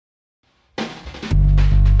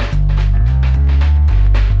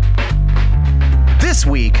This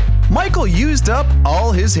week, Michael used up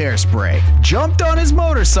all his hairspray, jumped on his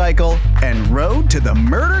motorcycle, and rode to the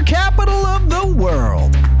murder capital of the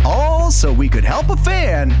world. All so we could help a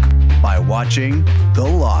fan by watching The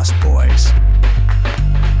Lost Boys.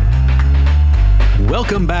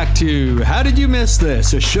 Welcome back to How Did You Miss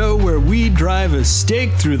This? A show where we drive a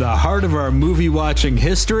stake through the heart of our movie watching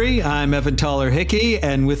history. I'm Evan Toller-Hickey,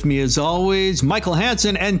 and with me as always, Michael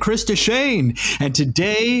Hansen and Krista Shane. And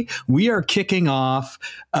today we are kicking off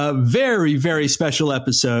a very, very special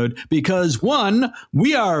episode because one,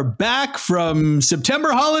 we are back from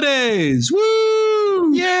September holidays.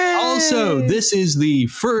 Woo! Yay! Also, this is the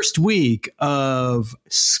first week of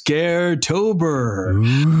Scaretober, a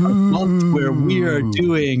month where we are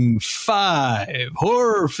doing 5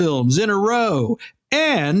 horror films in a row.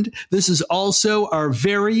 And this is also our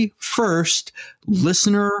very first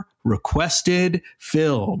listener requested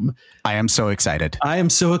film. I am so excited. I am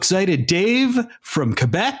so excited. Dave from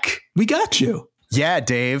Quebec, we got you. Yeah,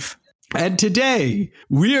 Dave. And today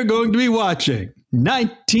we are going to be watching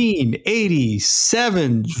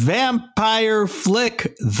 1987's vampire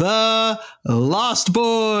flick, The Lost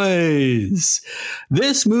Boys.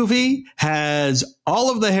 This movie has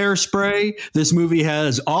all of the hairspray. This movie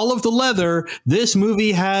has all of the leather. This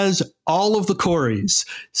movie has all of the Corys.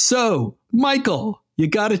 So, Michael, you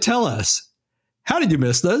got to tell us, how did you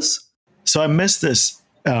miss this? So I missed this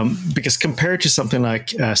because compared to something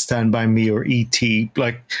like Stand By Me or E.T.,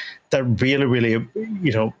 like that really,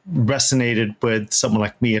 resonated with someone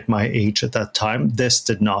like me at my age at that time. This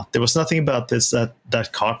did not. There was nothing about this that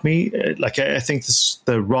caught me. I think this is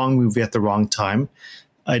the wrong movie at the wrong time.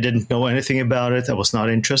 I didn't know anything about it. I was not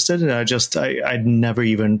interested. And I'd never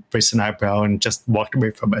even raised an eyebrow and just walked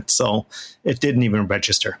away from it. So it didn't even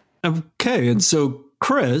register. Okay. And so,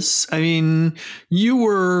 Chris, I mean, you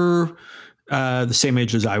were the same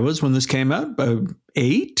age as I was when this came out, about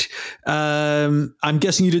 8. I'm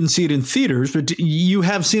guessing you didn't see it in theaters, but you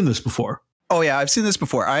have seen this before. Oh yeah, I've seen this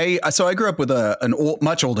before. I grew up with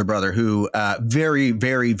much older brother who very,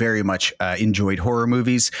 very, very much enjoyed horror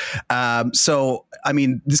movies. So I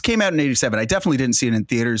mean, this came out in '87. I definitely didn't see it in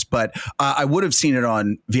theaters, but I would have seen it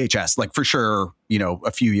on VHS, like for sure.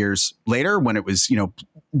 A few years later when it was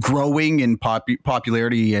growing in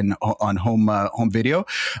popularity and on home video.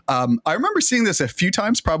 I remember seeing this a few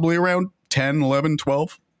times, probably around 10, 11,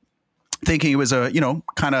 12, thinking it was a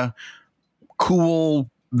kind of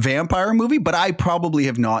cool vampire movie, but I probably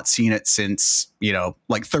have not seen it since,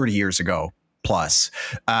 like 30 years ago plus.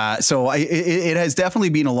 So it has definitely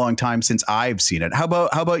been a long time since I've seen it. How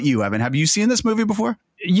about you, Evan? Have you seen this movie before?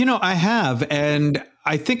 I have. And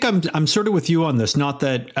I think I'm sort of with you on this. Not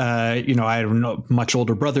that, I had a much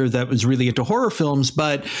older brother that was really into horror films,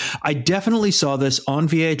 but I definitely saw this on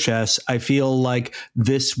VHS. I feel like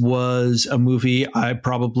this was a movie I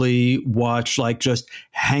probably watched like just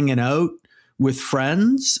hanging out with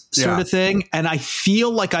friends sort of thing. And I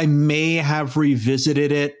feel like I may have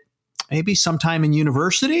revisited it maybe sometime in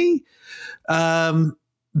university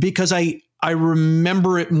because I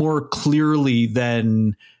remember it more clearly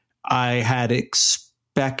than I had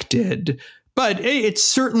expected. But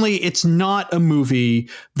it's not a movie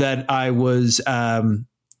that I was,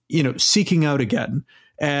 seeking out again.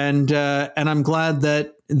 And I'm glad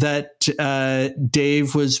that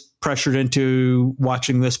Dave was pressured into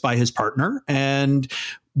watching this by his partner and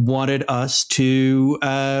wanted us to,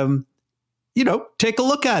 take a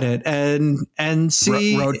look at it and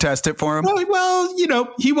see. Road test it for him. Well,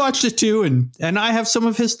 he watched it too, and I have some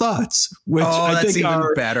of his thoughts, which I think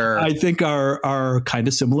are better. I think are kind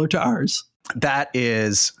of similar to ours. That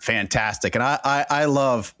is fantastic. And I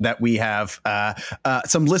love that we have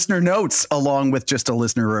some listener notes along with just a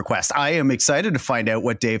listener request. I am excited to find out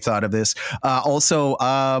what Dave thought of this. Also,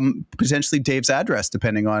 potentially Dave's address,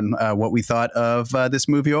 depending on what we thought of this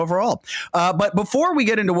movie overall. But before we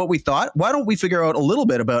get into what we thought, why don't we figure out a little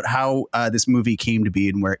bit about how this movie came to be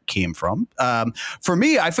and where it came from? For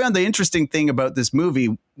me, I found the interesting thing about this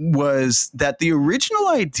movie was that the original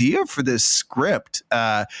idea for this script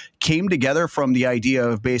came together from the idea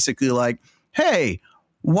of basically like, hey,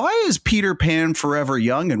 why is Peter Pan forever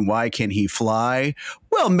young and why can he fly?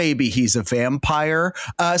 Well, maybe he's a vampire.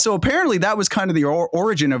 So apparently that was kind of the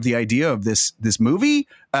origin of the idea of this movie.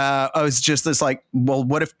 I was just this like, well,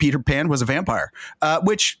 what if Peter Pan was a vampire?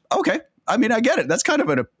 Which, okay. I mean, I get it. That's kind of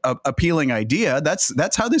an appealing idea.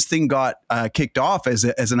 That's how this thing got kicked off as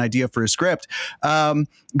an idea for a script.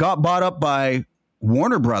 Got bought up by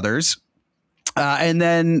Warner Brothers. And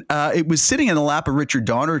then it was sitting in the lap of Richard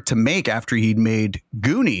Donner to make after he'd made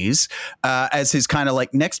Goonies as his kind of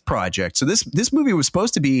like next project. So this movie was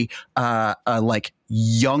supposed to be a like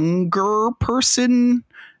younger person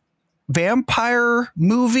vampire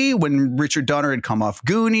movie when Richard Donner had come off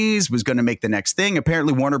Goonies, was going to make the next thing.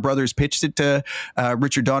 Apparently Warner Brothers pitched it to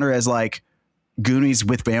Richard Donner as like Goonies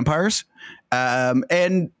with vampires.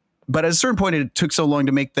 But at a certain point, it took so long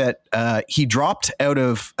to make that he dropped out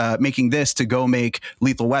of making this to go make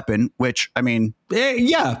Lethal Weapon, which, I mean...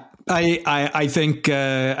 Yeah, I think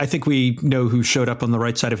we know who showed up on the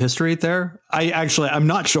right side of history there. I'm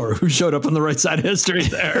not sure who showed up on the right side of history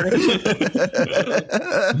there.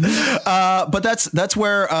 But that's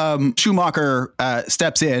where Schumacher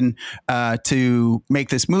steps in to make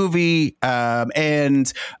this movie.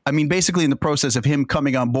 And I mean, basically in the process of him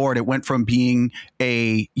coming on board, it went from being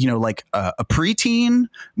a preteen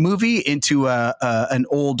movie into an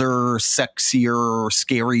older, sexier,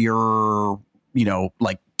 scarier,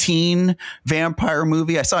 like teen vampire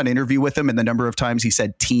movie. I saw an interview with him, and the number of times he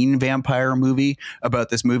said teen vampire movie about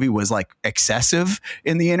this movie was like excessive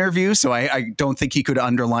in the interview. So I don't think he could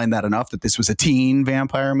underline that enough that this was a teen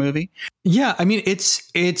vampire movie. Yeah, I mean,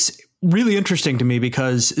 it's really interesting to me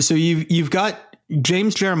because so you've got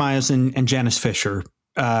James Jeremias and Janice Fisher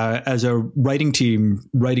as a writing team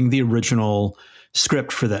writing the original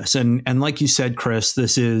script for this, and like you said, Chris,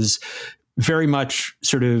 this is very much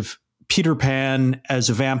sort of Peter Pan as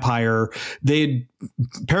a vampire. They'd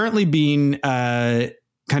apparently been kind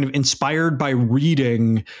of inspired by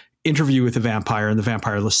reading Interview with a Vampire and the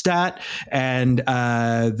Vampire Lestat. And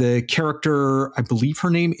the character, I believe her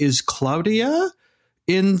name is Claudia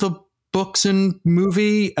in the books and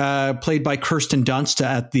movie, played by Kirsten Dunst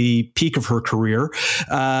at the peak of her career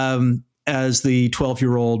as the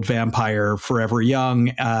 12-year-old vampire, forever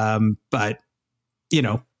young, but,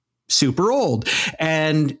 super old,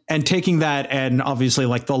 and taking that, and obviously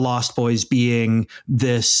like the Lost Boys being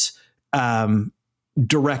this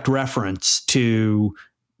direct reference to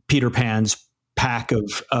Peter Pan's pack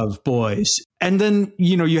of boys. And then,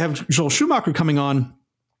 you have Joel Schumacher coming on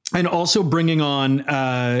and also bringing on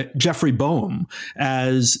Jeffrey Boehm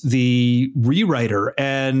as the rewriter.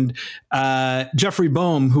 And Jeffrey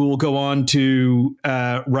Boehm, who will go on to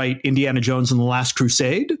write Indiana Jones and the Last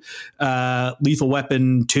Crusade, Lethal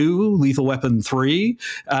Weapon 2, Lethal Weapon 3,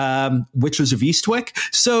 Witches of Eastwick.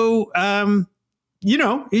 So,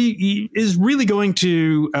 he is really going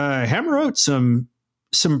to hammer out some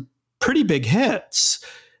pretty big hits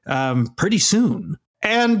pretty soon.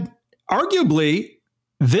 And arguably,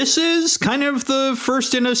 this is kind of the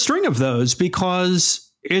first in a string of those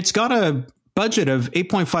because it's got a budget of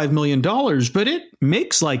 $8.5 million, but it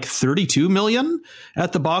makes like $32 million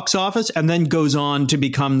at the box office and then goes on to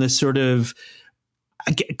become this sort of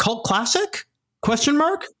cult classic? Question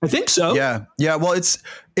mark? I think so. Yeah. Well,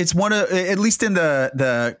 it's one of, at least in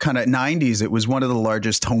the kind of 90s, it was one of the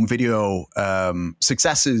largest home video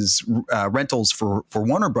successes, rentals for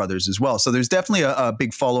Warner Brothers as well. So there's definitely a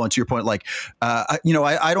big follow on to your point. Like, I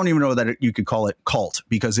don't even know that you could call it cult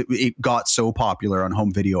because it got so popular on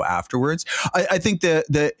home video afterwards. I think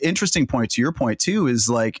the interesting point to your point too is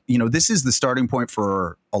like, this is the starting point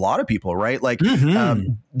for a lot of people, right? Like,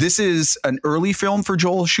 this is an early film for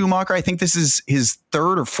Joel Schumacher. I think this is his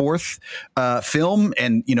third or fourth film,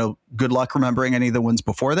 and good luck remembering any of the ones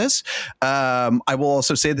before this. I will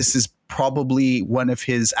also say this is probably one of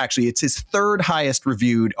his, actually it's his third highest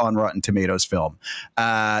reviewed on Rotten Tomatoes film.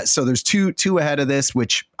 So there's two ahead of this,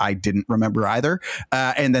 which I didn't remember either.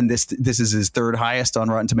 And then this is his third highest on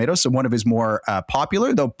Rotten Tomatoes. So one of his more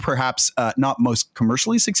popular, though perhaps not most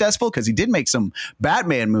commercially successful, because he did make some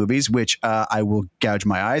Batman movies, which I will gouge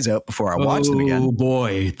my eyes out before I watch them again. Oh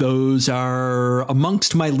boy, those are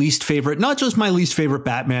amongst my least favorite, not just my least favorite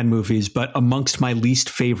Batman movies, but amongst my least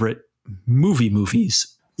favorite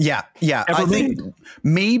movies. Yeah. I think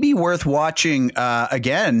maybe worth watching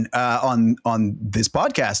again on this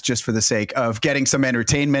podcast just for the sake of getting some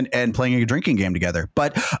entertainment and playing a drinking game together.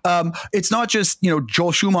 But it's not just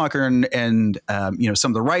Joel Schumacher and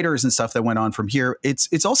some of the writers and stuff that went on from here.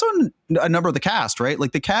 It's also a number of the cast, right?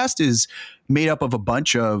 Like the cast is made up of a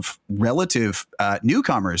bunch of relative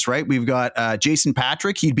newcomers, right? We've got Jason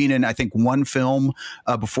Patrick. He'd been in, I think, one film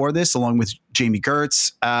before this, along with Jamie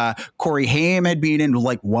Gertz. Corey Haim had been in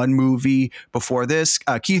like one movie before this.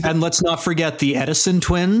 Keith, and let's not forget the Edison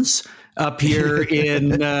twins up here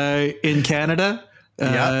in Canada.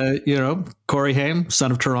 Corey Haim,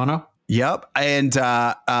 son of Toronto. Yep. And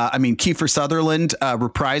I mean, Kiefer Sutherland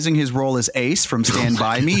reprising his role as Ace from Stand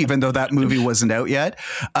By Me, even though that movie wasn't out yet.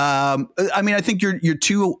 I mean, I think your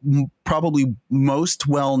two probably most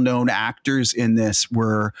well-known actors in this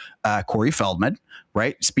were Corey Feldman,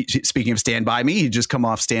 right? Speaking of Stand By Me, he just come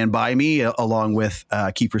off Stand By Me along with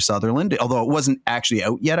Kiefer Sutherland, although it wasn't actually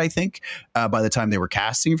out yet, I think, by the time they were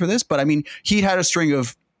casting for this. But I mean, he had a string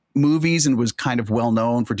of movies and was kind of well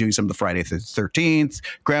known for doing some of the Friday the 13th,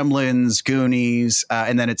 Gremlins, Goonies,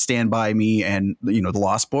 and then it's Stand By Me and, you know, The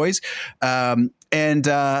Lost Boys. I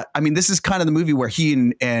mean, this is kind of the movie where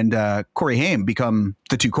he and Corey Haim become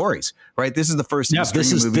the two Coreys, right? This is the first movies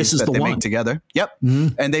that they make together. Yep.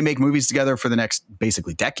 Mm-hmm. And they make movies together for the next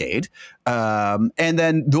basically decade. And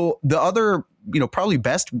then the other, you know, probably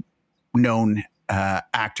best known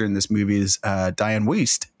actor in this movie is Diane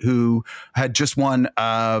Wiest, who had just won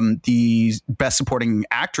the Best Supporting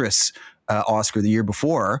Actress Oscar the year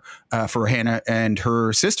before for Hannah and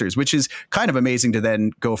Her Sisters, which is kind of amazing to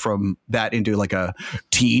then go from that into like a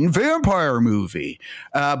teen vampire movie.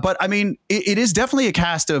 But I mean, it is definitely a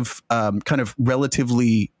cast of kind of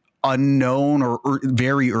relatively unknown or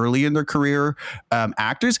very early in their career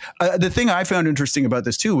actors. The thing I found interesting about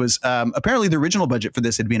this too was apparently the original budget for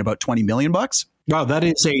this had been about $20 million. Wow, that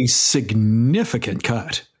is a significant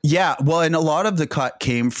cut. Yeah, well, and a lot of the cut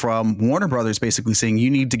came from Warner Brothers basically saying you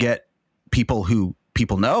need to get people who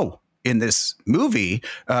people know in this movie,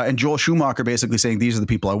 and Joel Schumacher basically saying these are the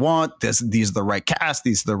people I want. These are the right cast.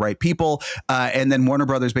 These are the right people. And then Warner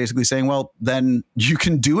Brothers basically saying, well, then you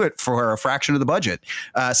can do it for a fraction of the budget.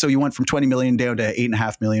 So you went from 20 million down to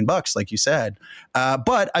 $8.5 million, like you said.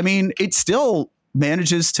 But I mean, it still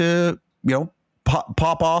manages to, you know,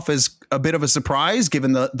 pop off as a bit of a surprise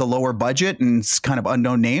given the lower budget and kind of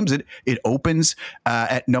unknown names. It opens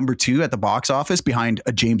at number 2 at the box office behind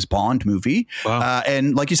a James Bond movie. Wow.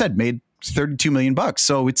 And like you said, made $32 million.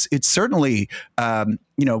 So it's certainly, you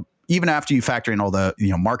know, even after you factor in all the, you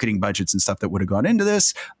know, marketing budgets and stuff that would have gone into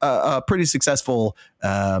this, a pretty successful,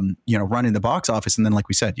 you know, run in the box office. And then, like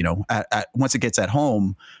we said, you know, once it gets at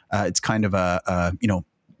home, it's kind of a you know,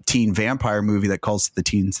 teen vampire movie that calls the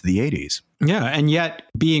teens to the 80s. Yeah. And yet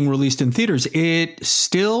being released in theaters, it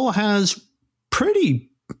still has pretty,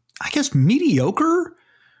 I guess, mediocre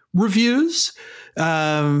reviews. You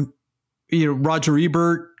know, Roger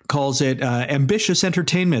Ebert calls it ambitious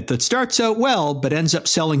entertainment that starts out well, but ends up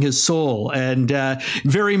selling his soul, and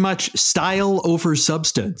very much style over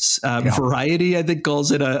substance. Variety, I think,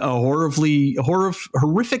 calls it a horrifically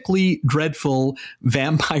dreadful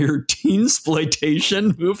vampire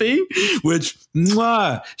teensploitation movie, which,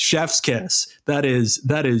 chef's kiss. That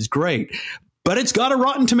is great. But it's got a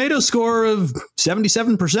Rotten Tomatoes score of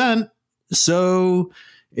 77%. So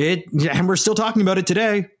and we're still talking about it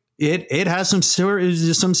today. It has some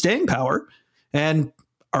staying power, and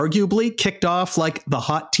arguably kicked off like the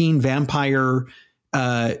hot teen vampire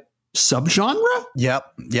subgenre.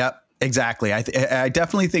 Yep. Exactly. I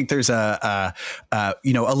definitely think there's a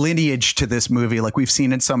you know, a lineage to this movie, like we've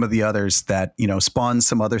seen in some of the others that, you know, spawns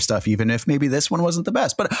some other stuff, even if maybe this one wasn't the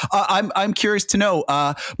best. But I'm curious to know,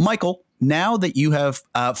 Michael, now that you have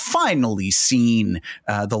finally seen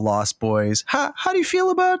The Lost Boys, how do you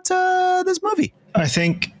feel about this movie? I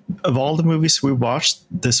think of all the movies we watched,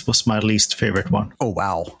 this was my least favorite one. Oh,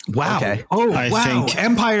 wow. Okay. Oh, I think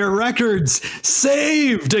Empire Records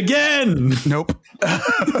saved again. Nope.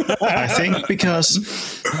 I think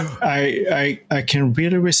because I can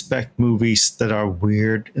really respect movies that are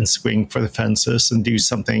weird and swing for the fences and do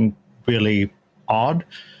something really odd.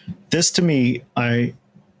 This, to me, I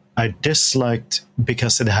disliked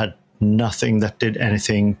because it had nothing that did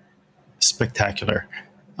anything spectacular.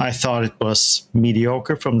 I thought it was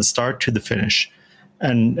mediocre from the start to the finish.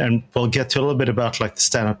 And we'll get to a little bit about like the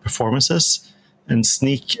stand-up performances and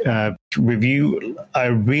sneak review. I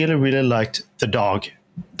really, really liked the dog.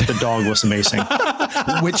 The dog was amazing.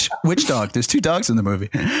 Which dog? There's 2 dogs in the movie.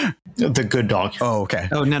 The good dog. Oh, okay.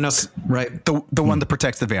 Oh, no. Right. The one that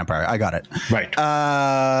protects the vampire. I got it. Right.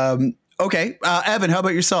 Okay. Evan, how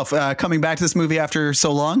about yourself? Coming back to this movie after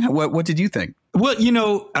so long, what did you think? Well, you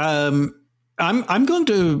know, I'm going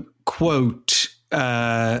to quote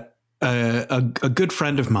a good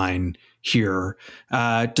friend of mine here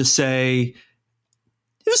to say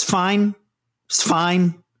it was fine. It's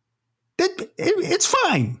fine. It's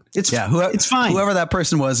fine. It's fine. Whoever that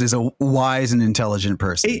person was is a wise and intelligent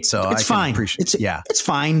person. It's fine. It's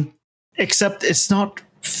fine. Except it's not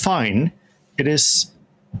fine. It is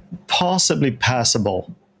possibly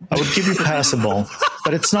passable. I would give you passable,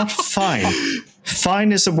 but it's not fine.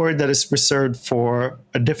 Fine is a word that is reserved for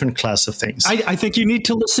a different class of things. I think you need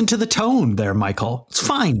to listen to the tone there, Michael. It's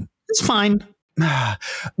fine. It's fine.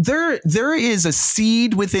 There is a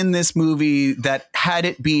seed within this movie that, had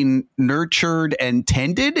it been nurtured and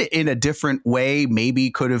tended in a different way, maybe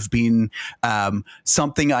could have been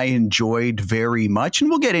something I enjoyed very much. And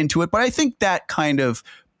we'll get into it. But I think that kind of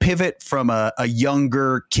pivot from a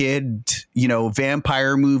younger kid,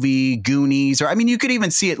 vampire movie, Goonies, or I mean, you could even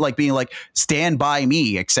see it like being like Stand By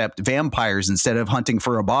Me, except vampires instead of hunting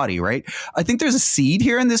for a body, right? I think there's a seed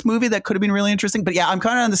here in this movie that could have been really interesting. But yeah, I'm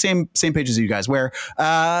kind of on the same page as you guys, where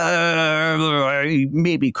I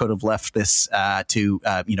maybe could have left this to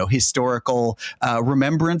historical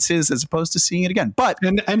remembrances as opposed to seeing it again. But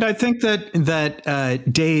and I think that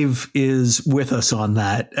Dave is with us on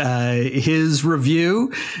that. His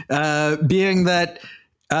review being that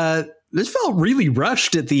this felt really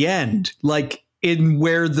rushed at the end, like in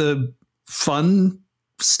where the fun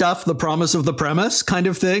stuff, the promise of the premise kind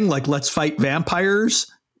of thing, like let's fight vampires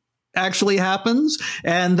actually happens.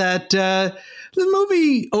 And that the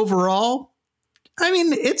movie overall, I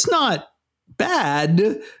mean, it's not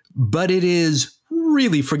bad, but it is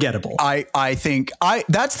really forgettable. I think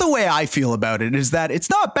that's the way I feel about it, is that it's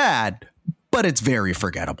not bad, but it's very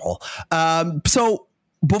forgettable. So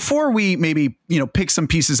before we maybe, pick some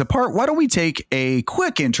pieces apart, why don't we take a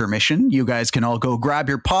quick intermission? You guys can all go grab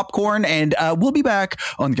your popcorn, and we'll be back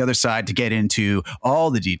on the other side to get into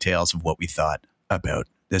all the details of what we thought about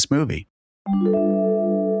this movie.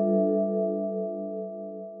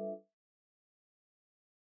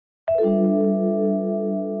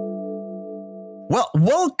 Well,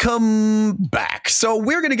 welcome back. So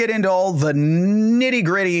we're going to get into all the nitty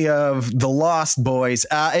gritty of The Lost Boys.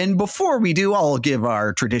 And before we do, I'll give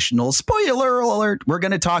our traditional spoiler alert. We're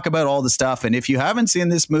going to talk about all the stuff. And if you haven't seen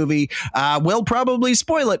this movie, we'll probably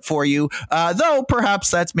spoil it for you, though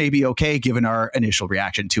perhaps that's maybe okay given our initial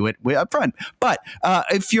reaction to it up front. But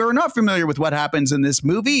if you're not familiar with what happens in this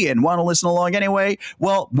movie and want to listen along anyway,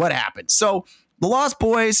 well, what happens? So The Lost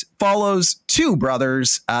Boys follows two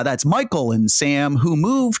brothers, that's Michael and Sam, who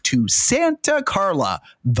move to Santa Carla,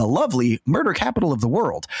 the lovely murder capital of the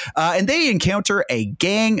world. And they encounter a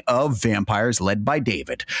gang of vampires led by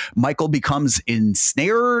David. Michael becomes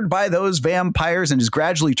ensnared by those vampires and is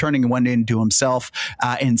gradually turning one into himself.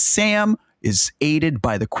 And Sam is aided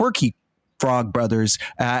by the quirky Frog Brothers,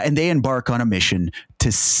 and they embark on a mission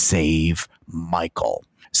to save Michael.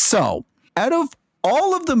 So, out of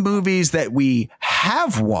all of the movies that we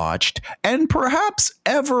have watched and perhaps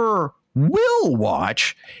ever will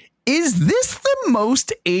watch, is this the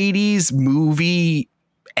most 80s movie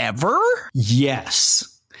ever?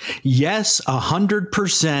 Yes. Yes,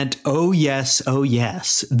 100%. Oh, yes. Oh,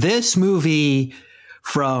 yes. This movie,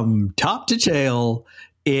 from top to tail,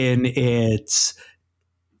 in its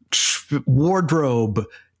wardrobe,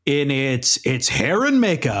 in its hair and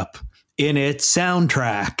makeup, in its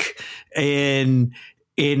soundtrack, in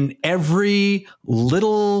every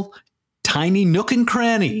little tiny nook and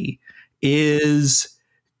cranny, is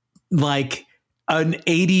like an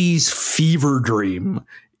 80s fever dream.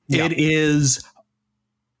 Yeah. It is.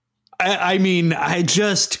 I mean, I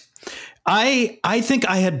think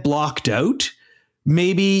I had blocked out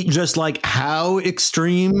maybe just like how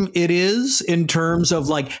extreme it is in terms of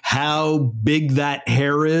like how big that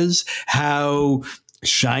hair is, how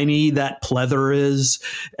shiny that pleather is,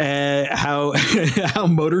 how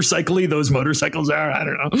motorcycly those motorcycles are. I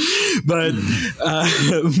don't know, but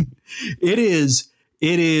it is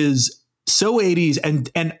so 80s,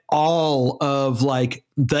 and all of like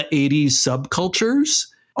the 80s subcultures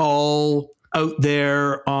all out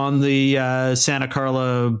there on the Santa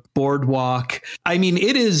Carla boardwalk. I mean,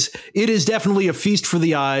 it is definitely a feast for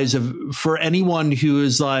the eyes for anyone who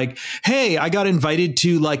is like, hey, I got invited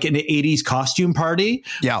to like an 80s costume party.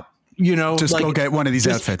 Yeah. Just like, go get one of these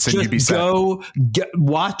outfits and you'd be set.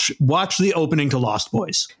 Watch the opening to Lost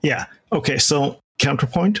Boys. Yeah. Okay. So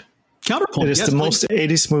Counterpoint. It is the most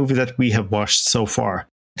 80s movie that we have watched so far.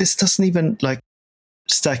 This doesn't even like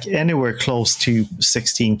stack anywhere close to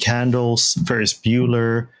 16 Candles, Ferris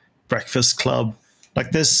Bueller, Breakfast Club.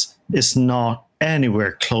 Like, this is not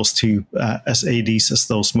anywhere close to as 80s as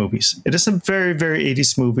those movies. It is a very, very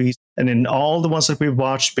 80s movie. And in all the ones that we've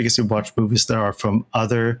watched, because we've watched movies that are from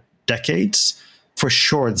other decades, for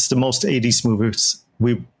sure, it's the most 80s movies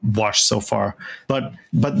we've watched so far. But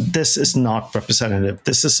this is not representative.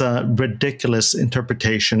 This is a ridiculous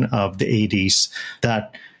interpretation of the 80s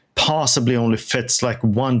that possibly only fits like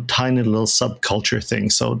one tiny little subculture thing.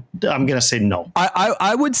 So I'm gonna say no.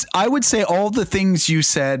 I would say all the things you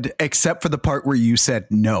said except for the part where you said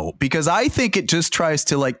no, because I think it just tries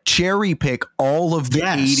to like cherry pick all of the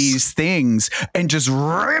 80s things and just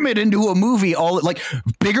ram it into a movie. All like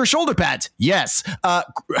bigger shoulder pads, yes.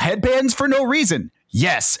 Headbands for no reason,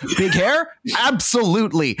 yes. Big hair,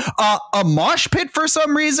 absolutely. A mosh pit for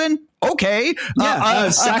some reason. Okay.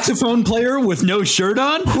 A saxophone player with no shirt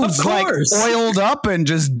on, who's like oiled up and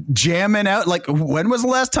just jamming out. Like, when was the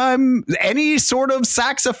last time any sort of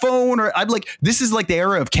saxophone, or I'm like, this is like the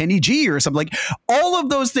era of Kenny G or something. Like, all of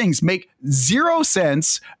those things make zero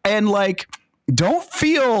sense and like don't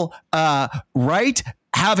feel right,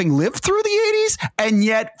 having lived through the 80s, and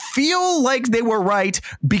yet feel like they were right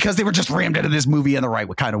because they were just rammed into this movie in the right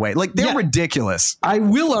kind of way. Like, they're ridiculous. I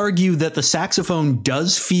will argue that the saxophone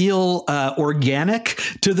does feel organic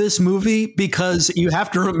to this movie, because you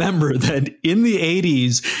have to remember that in the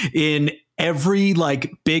 80s, in every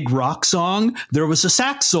like big rock song, there was a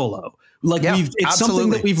sax solo. Like, it's something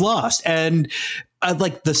that we've lost. And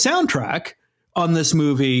like the soundtrack on this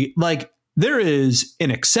movie, like there is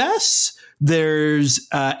In Excess, there's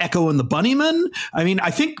Echo and the Bunnymen. I mean, I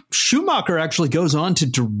think Schumacher actually goes on to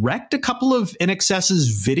direct a couple of In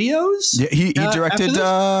Excess's videos. Yeah, he directed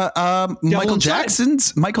Michael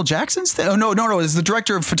Jackson's. Oh no! It's the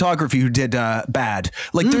director of photography who did Bad.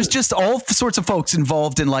 Like, there's just all sorts of folks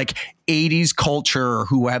involved in like 80s culture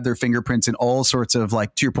who have their fingerprints in all sorts of,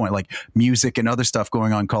 like, to your point, like music and other stuff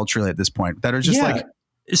going on culturally at this point that are just like.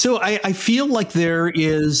 So I feel like there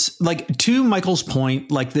is, like, to Michael's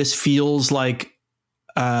point, like this feels like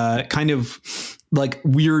kind of like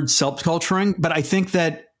weird subculturing, but I think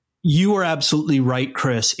that you are absolutely right,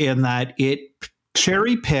 Chris, in that it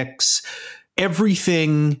cherry picks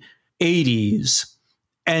everything 80s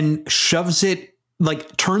and shoves it,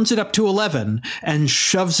 like turns it up to 11 and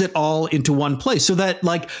shoves it all into one place, so that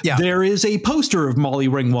like there is a poster of Molly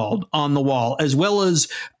Ringwald on the wall, as well as,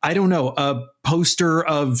 I don't know, a poster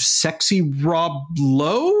of sexy Rob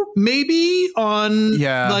Lowe maybe on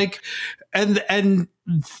like, and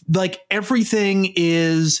like everything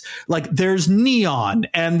is like, there's neon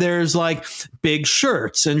and there's like big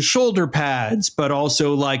shirts and shoulder pads, but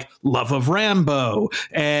also like Love of Rambo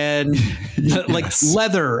and like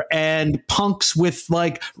leather and punks with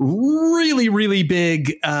like really, really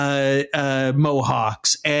big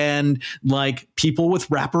mohawks and like people with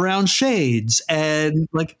wraparound shades. And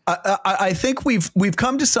like, I think we've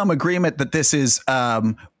come to some agreement that this is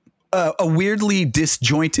a weirdly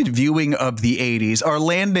disjointed viewing of the 80s. Our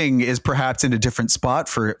landing is perhaps in a different spot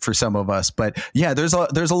for some of us, but yeah, there's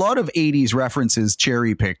a lot of 80s references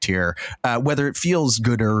cherry picked here, whether it feels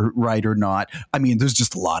good or right or not. I mean, there's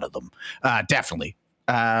just a lot of them, definitely.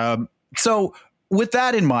 So with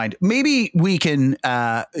that in mind, maybe we can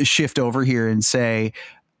shift over here and say,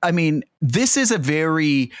 I mean, this is a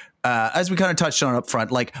very as we kind of touched on up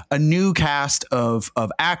front, like a new cast of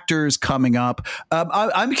actors coming up.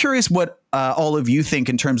 I'm curious what all of you think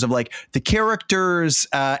in terms of like the characters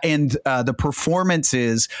and the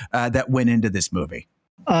performances that went into this movie.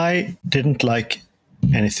 I didn't like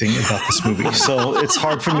anything about this movie, so it's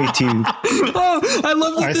hard for me to. Oh, I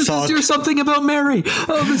love that this is your Something About Mary.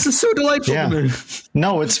 Oh, this is so delightful. Yeah.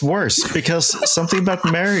 No, it's worse, because Something About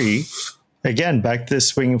Mary, again, back to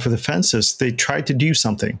swinging for the fences, they tried to do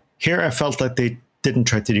something. Here, I felt like they didn't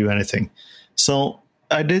try to do anything. So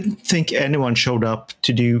I didn't think anyone showed up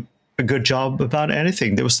to do a good job about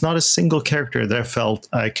anything. There was not a single character that I felt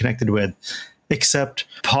I connected with, except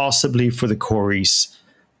possibly for the Coreys,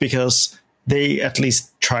 because they at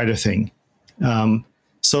least tried a thing.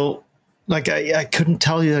 So, like, I couldn't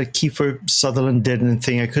tell you that Kiefer Sutherland did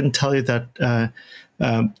anything. I couldn't tell you that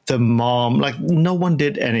the mom, like, no one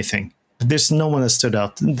did anything. There's no one that stood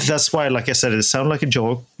out. That's why, like I said, it sounded like a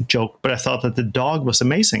joke, but I thought that the dog was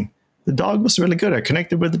amazing. The dog was really good. I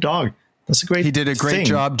connected with the dog. That's a great thing. He did a great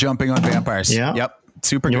job jumping on vampires. Yeah. Yep.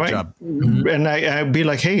 Super good job. And I'd be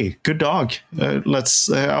like, hey, good dog. I want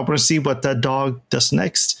to see what that dog does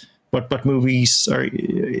next. What movies are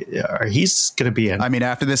he's going to be in. I mean,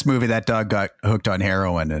 after this movie, that dog got hooked on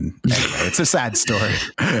heroin, and anyway, it's a sad story.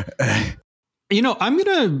 You know, I'm going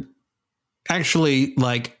to actually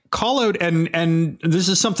like call out, and this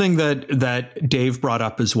is something that Dave brought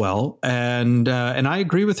up as well, and I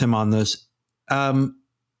agree with him on this.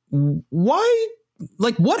 Why,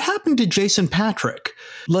 like, what happened to Jason Patric?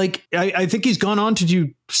 Like, I think he's gone on to do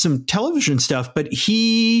some television stuff, but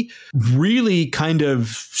he really kind of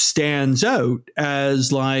stands out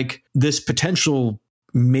as like this potential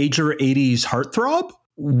major 80s heartthrob.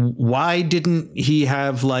 Why didn't he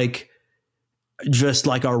have like just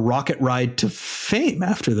like a rocket ride to fame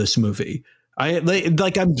after this movie.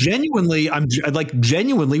 I'm genuinely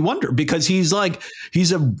wonder, because he's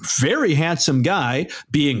a very handsome guy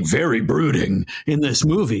being very brooding in this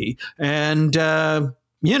movie. And,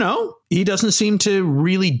 he doesn't seem to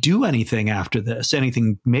really do anything after this,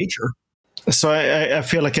 anything major. So I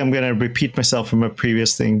feel like I'm going to repeat myself from a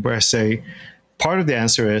previous thing where I say part of the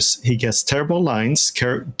answer is he gets terrible lines,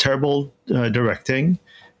 terrible directing,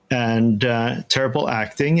 and terrible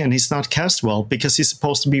acting, and he's not cast well because he's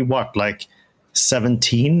supposed to be like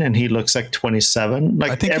 17 and he looks like 27.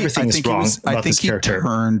 Like, I think everything is wrong about this character. He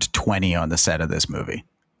turned 20 on the set of this movie,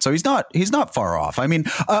 so he's not far off. I mean,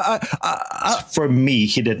 for me,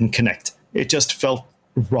 he didn't connect. It just felt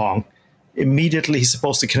wrong. Immediately, he's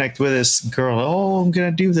supposed to connect with this girl. Oh, I'm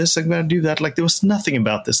gonna do this, I'm gonna do that. Like, there was nothing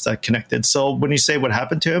about this that connected. So when you say what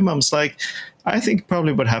happened to him, I was like, I think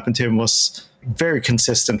probably what happened to him was very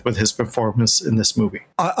consistent with his performance in this movie.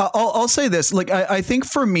 I'll say this. Like, I think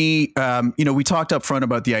for me, we talked up front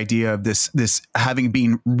about the idea of this having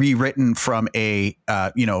been rewritten from a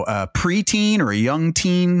preteen or a young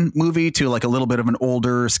teen movie to like a little bit of an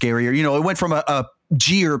older, scarier. It went from a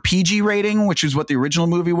G or PG rating, which is what the original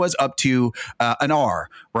movie was, up to an R,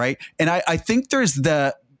 right? And I think there's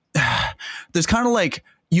kind of like,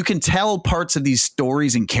 you can tell parts of these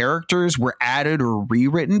stories and characters were added or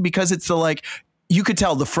rewritten because it's you could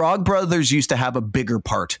tell the Frog Brothers used to have a bigger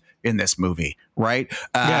part in this movie, right?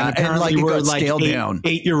 And it got scaled down.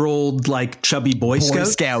 8-year-old chubby Boy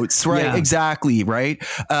Scouts, right? Yeah. Exactly, right?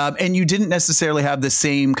 And you didn't necessarily have the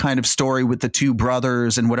same kind of story with the two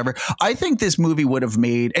brothers and whatever. I think this movie would have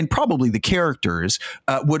made, and probably the characters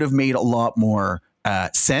would have made a lot more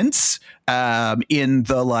sense in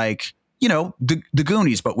the the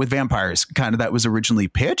Goonies, but with vampires, kind of, that was originally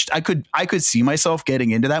pitched. I could see myself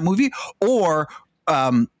getting into that movie, or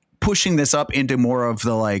pushing this up into more of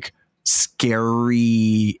the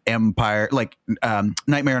scary empire,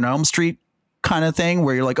 Nightmare on Elm Street kind of thing,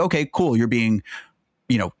 where you're like, okay, cool, you're being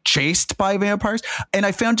chased by vampires. And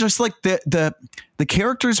I found just the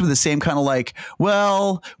characters were the same kind of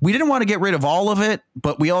well, we didn't want to get rid of all of it,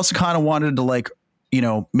 but we also kind of wanted to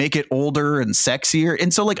make it older and sexier.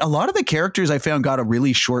 And so a lot of the characters I found got a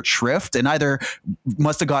really short shrift and either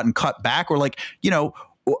must have gotten cut back or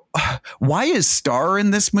why is Star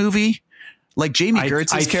in this movie? Jamie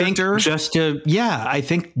Gertz's character, I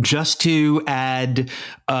think just to add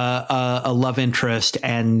a love interest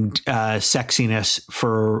and sexiness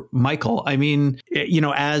for Michael. I mean,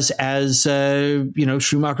 as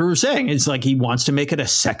Schumacher was saying, it's he wants to make it a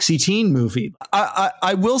sexy teen movie.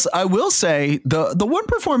 I will say the one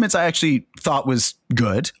performance I actually thought was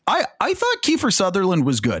good. I thought Kiefer Sutherland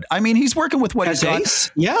was good. I mean, he's working with what he's got.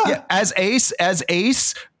 Ace? Yeah, as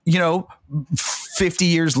Ace. 50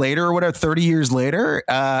 years later or whatever, 30 years later,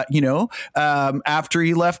 after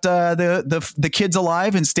he left the kids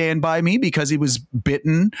alive and Stand By Me because he was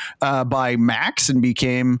bitten by Max and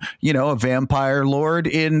became, a vampire lord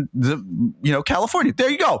in California. There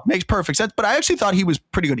you go. Makes perfect sense. But I actually thought he was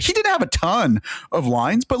pretty good. He didn't have a ton of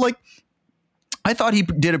lines, but I thought he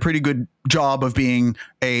did a pretty good job of being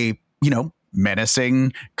a,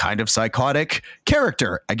 menacing, kind of psychotic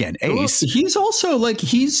character. Again, Ace. Well, he's also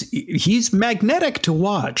he's magnetic to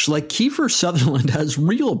watch. Kiefer Sutherland has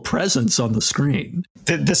real presence on the screen.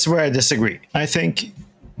 This is where I disagree. I think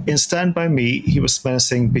in Stand By Me, he was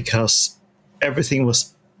menacing because everything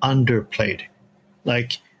was underplayed.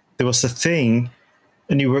 There was a thing,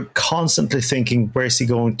 and you were constantly thinking, where is he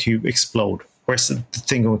going to explode? Where's the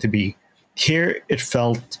thing going to be? Here, it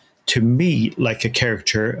felt to me like a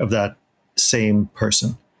caricature of that same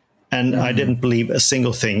person, and I didn't believe a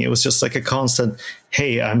single thing. It was just a constant,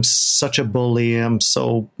 hey, I'm such a bully, I'm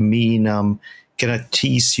so mean, I'm gonna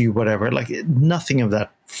tease you, whatever. Nothing of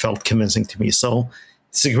that felt convincing to me. So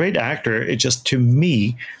it's a great actor. It just, to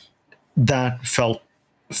me, that felt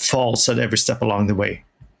false at every step along the way.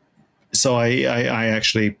 So I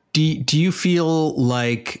actually do you feel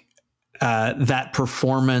that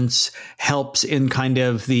performance helps in kind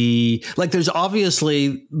of there's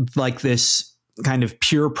obviously this kind of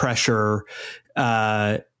pure pressure,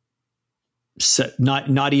 not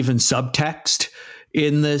even subtext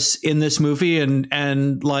in this movie.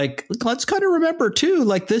 And let's kind of remember too,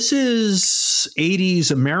 this is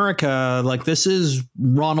 80s America. This is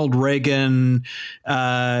Ronald Reagan,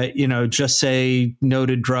 just say no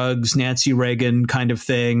to drugs, Nancy Reagan kind of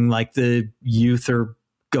thing. The youth are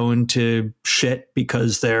going to shit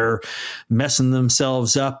because they're messing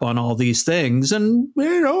themselves up on all these things. And,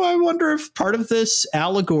 I wonder if part of this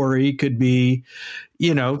allegory could be,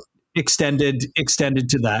 extended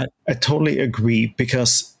to that. I totally agree,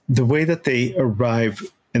 because the way that they arrive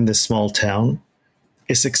in this small town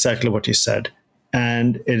is exactly what you said.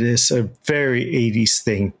 And it is a very 80s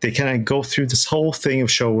thing. They kind of go through this whole thing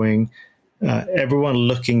of showing everyone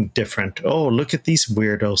looking different. Oh, look at these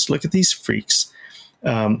weirdos. Look at these freaks.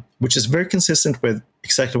 Which is very consistent with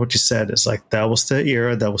exactly what you said. It's like, that was the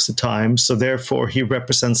era, that was the time. So therefore, he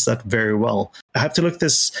represents that very well. I have to look at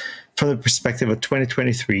this from the perspective of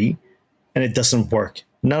 2023, and it doesn't work.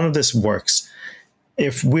 None of this works.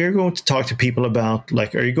 If we're going to talk to people about,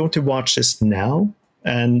 like, are you going to watch this now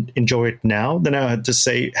and enjoy it now? Then I have to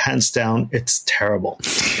say, hands down, it's terrible.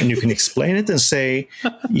 And you can explain it and say,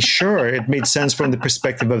 sure, it made sense from the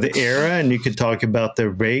perspective of the era, and you could talk about the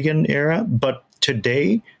Reagan era, but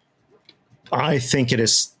today, I think it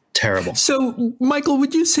is terrible. So, Michael,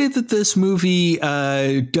 would you say that this movie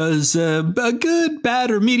does a good, bad,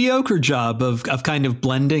 or mediocre job of kind of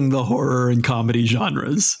blending the horror and comedy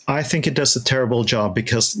genres? I think it does a terrible job,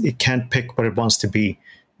 because it can't pick what it wants to be.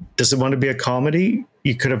 Does it want to be a comedy?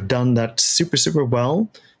 You could have done that super, super well.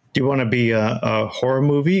 Do you want to be a horror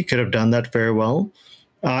movie? You could have done that very well.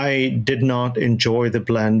 I did not enjoy the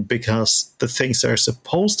blend, because the things that are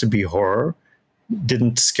supposed to be horror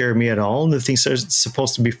didn't scare me at all. And the things that are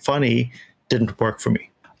supposed to be funny didn't work for me.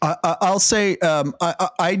 I'll say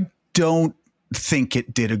I don't think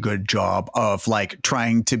it did a good job of like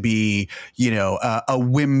trying to be, a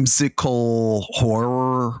whimsical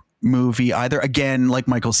horror movie either. Again, like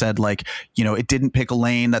Michael said, like, it didn't pick a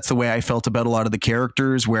lane. That's the way I felt about a lot of the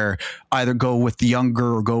characters, where either go with the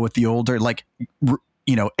younger or go with the older, like,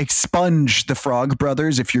 expunge the Frog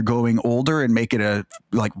Brothers if you're going older and make it a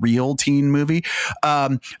like real teen movie.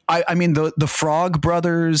 I mean, the Frog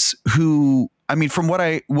Brothers, who, I mean, from what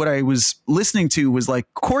I was listening to, was like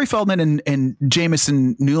Corey Feldman and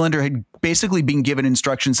Jameson Newlander had basically been given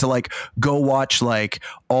instructions to like go watch like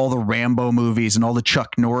all the Rambo movies and all the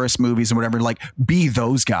Chuck Norris movies and whatever, like be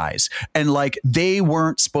those guys. And like, they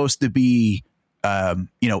weren't supposed to be,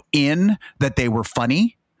 in that they were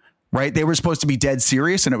funny. Right. They were supposed to be dead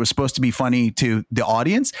serious, and it was supposed to be funny to the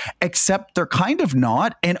audience, except they're kind of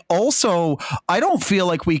not. And also, I don't feel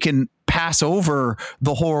like we can pass over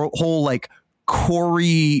the whole like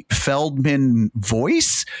Corey Feldman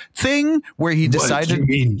voice thing, where he decided,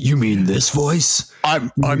 you mean this voice?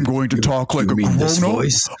 I'm going to talk like a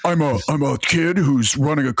grown-up. I'm a kid who's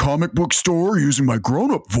running a comic book store using my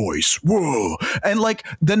grown-up voice. Whoa. And like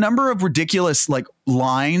the number of ridiculous like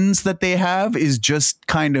lines that they have is just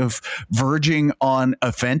kind of verging on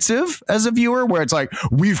offensive as a viewer, where it's like,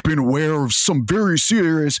 we've been aware of some very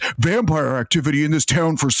serious vampire activity in this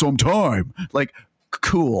town for some time. Like,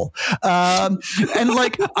 cool. And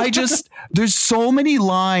like, there's so many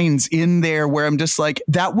lines in there where I'm just like,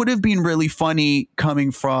 that would have been really funny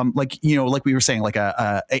coming from like, like we were saying, like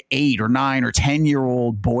a 8 or 9 or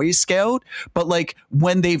 10-year-old Boy Scout. But like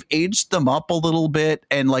when they've aged them up a little bit,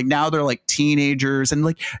 and like now they're like teenagers, and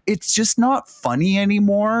like, it's just not funny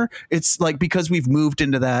anymore. It's like, because we've moved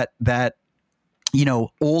into that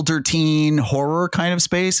older teen horror kind of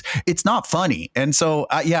space, it's not funny. And so,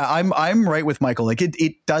 I'm right with Michael. Like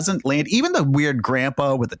it doesn't land. Even the weird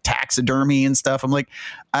grandpa with the taxidermy and stuff, I'm like,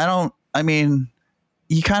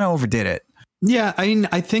 you kind of overdid it. Yeah. I mean,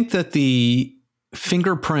 I think that the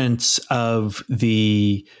fingerprints of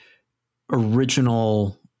the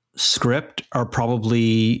original script are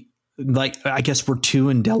probably, like, I guess, were too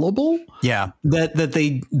indelible. Yeah. That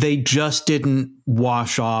they just didn't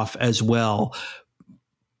wash off as well.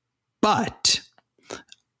 But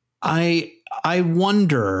I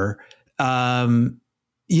wonder, because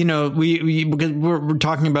we're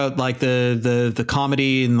talking about like the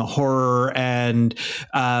comedy and the horror, and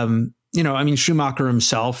Schumacher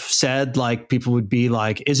himself said, like, people would be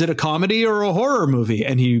like, is it a comedy or a horror movie?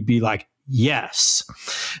 And he'd be like, yes.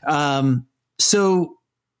 So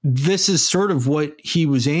this is sort of what he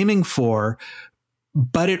was aiming for,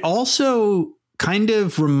 but it also kind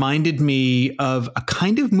of reminded me of a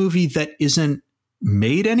kind of movie that isn't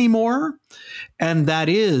made anymore. And that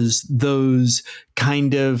is those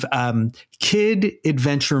kind of kid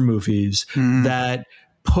adventure movies that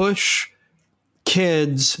push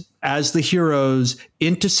kids as the heroes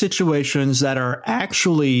into situations that are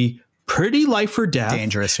actually pretty life or death.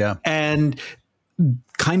 Dangerous, yeah. And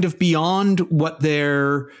kind of beyond what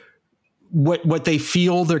they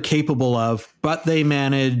feel they're capable of, but they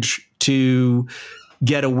manage to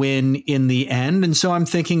get a win in the end. And so I'm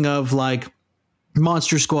thinking of like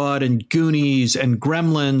Monster Squad and Goonies and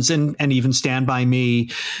Gremlins and even Stand By Me.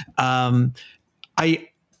 I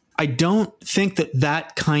I don't think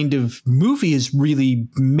that kind of movie is really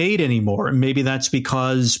made anymore. And maybe that's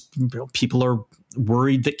because people are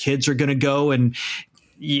worried that kids are going to go and,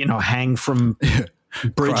 hang from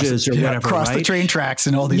bridges or whatever. Across right? the train tracks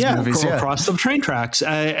in all these movies. Across the train tracks,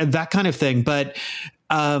 that kind of thing. But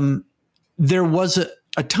there was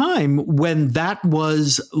a time when that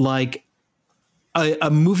was like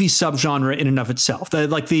a movie subgenre in and of itself,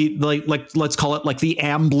 like let's call it like the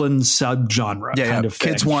Amblin subgenre kind of thing.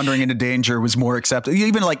 Kids wandering into danger was more accepted.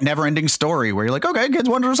 Even like Never Ending Story, where you're like, okay, kids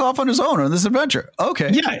wanders off on his own on this adventure. Okay,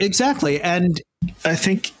 yeah, exactly. And I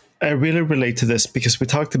think I really relate to this because we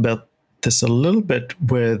talked about this a little bit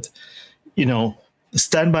with,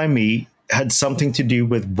 Stand By Me had something to do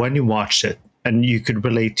with when you watched it, and you could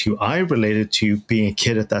relate to. I related to being a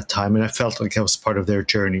kid at that time, and I felt like I was part of their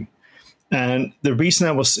journey. And the reason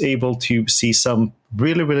I was able to see some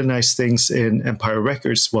really, really nice things in Empire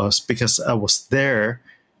Records was because I was there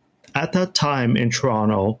at that time in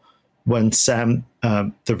Toronto when Sam,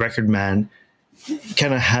 the record man,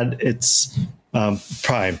 kind of had its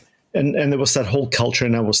prime. And there was that whole culture,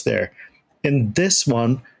 and I was there. In this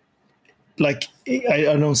one, like, I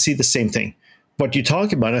don't see the same thing. What you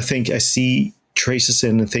talk about, I think I see traces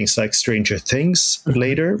in things like Stranger Things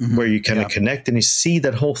later, where you kind of connect and you see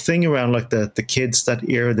that whole thing around like the kids that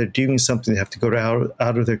era, they're doing something, they have to go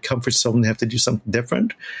out of their comfort zone, they have to do something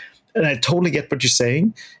different. And I totally get what you're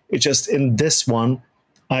saying. It's just in this one,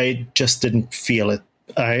 I just didn't feel it.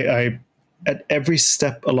 I at every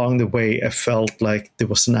step along the way, I felt like there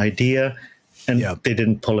was an idea and they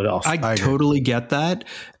didn't pull it off. I totally get that.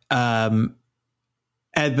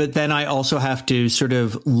 But then I also have to sort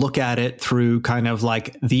of look at it through kind of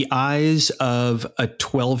like the eyes of a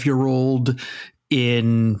 12-year-old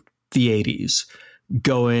in the 80s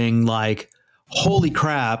going like, holy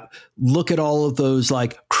crap, look at all of those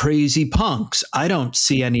like crazy punks. I don't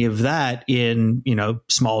see any of that in,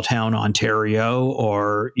 small town Ontario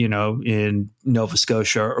or, in Nova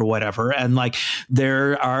Scotia or whatever. And like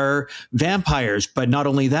there are vampires, but not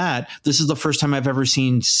only that, this is the first time I've ever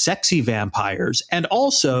seen sexy vampires. And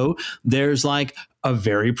also there's like a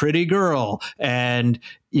very pretty girl and,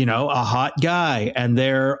 a hot guy, and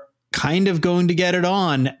they're kind of going to get it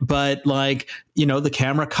on, but like, the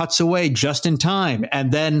camera cuts away just in time.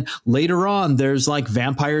 And then later on, there's like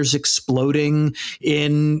vampires exploding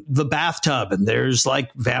in the bathtub and there's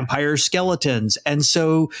like vampire skeletons. And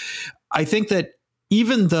so I think that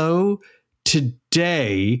even though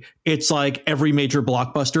today it's like every major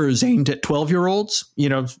blockbuster is aimed at 12-year-olds,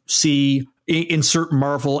 see insert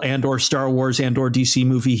Marvel and or Star Wars and or DC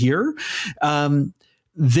movie here.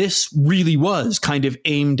 This really was kind of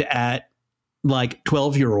aimed at like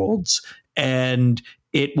 12-year-olds, and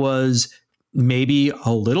it was maybe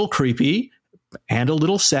a little creepy and a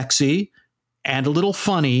little sexy and a little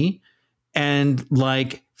funny and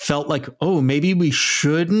like felt like, oh, maybe we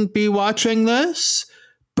shouldn't be watching this,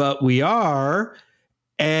 but we are.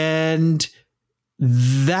 And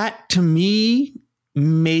that to me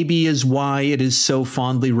maybe is why it is so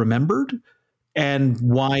fondly remembered and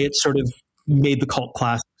why it sort of made the cult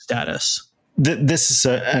classic status. This is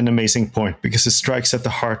an amazing point because it strikes at the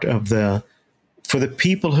heart of for the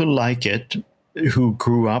people who like it, who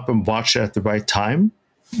grew up and watched it at the right time,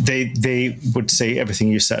 they would say everything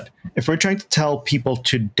you said. If we're trying to tell people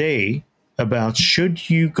today about should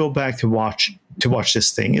you go back to watch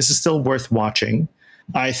this thing, is it still worth watching?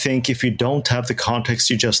 I think if you don't have the context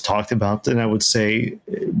you just talked about, then I would say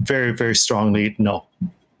very, very strongly, no,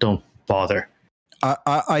 don't bother.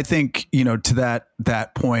 I think, to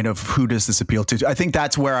that point of who does this appeal to, I think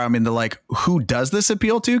that's where I'm into like, who does this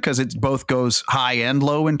appeal to? Because it both goes high and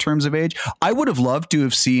low in terms of age. I would have loved to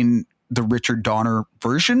have seen the Richard Donner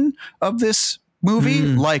version of this movie.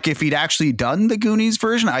 Like if he'd actually done the Goonies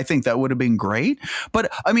version, I think that would have been great.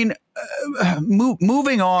 But I mean,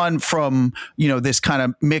 moving on from, this kind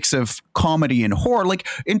of mix of comedy and horror, like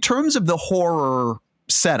in terms of the horror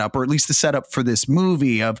setup, or at least the setup for this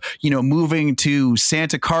movie of, moving to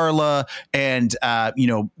Santa Carla and,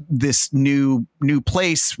 this new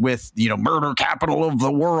place with, murder capital of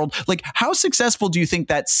the world. Like how successful do you think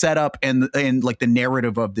that setup and like the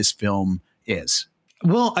narrative of this film is?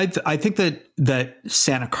 Well, I think that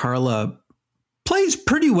Santa Carla plays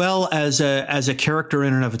pretty well as a character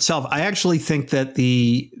in and of itself. I actually think that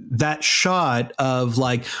that shot of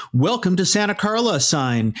like "Welcome to Santa Carla"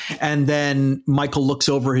 sign, and then Michael looks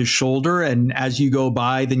over his shoulder, and as you go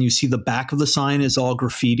by, then you see the back of the sign is all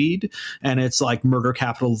graffitied, and it's like "Murder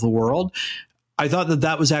Capital of the World." I thought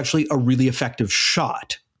that was actually a really effective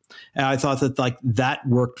shot, and I thought that like that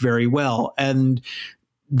worked very well, and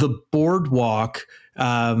the boardwalk.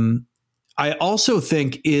 I also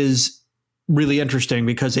think is really interesting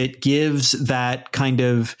because it gives that kind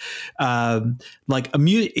of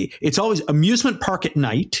it's always amusement park at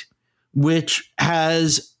night, which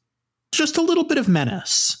has just a little bit of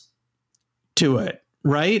menace to it,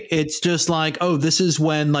 right? It's just like, oh, this is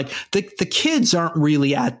when like the kids aren't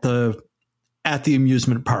really at the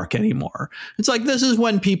amusement park anymore. It's like, this is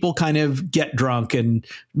when people kind of get drunk and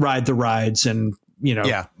ride the rides and,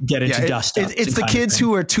 get into dust. It's the kids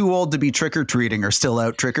who are too old to be trick-or-treating are still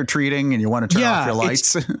out trick-or-treating and you want to turn off your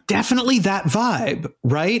lights. It's definitely that vibe,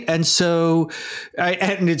 right? And so,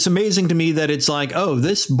 and it's amazing to me that it's like, oh,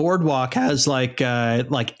 this boardwalk has like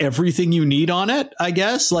everything you need on it, I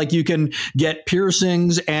guess. Like you can get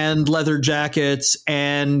piercings and leather jackets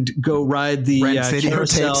and go ride the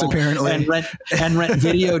videotapes, apparently. and rent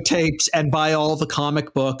videotapes and buy all the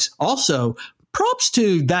comic books. Also, props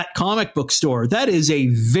to that comic book store. That is a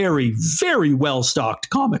very, very well stocked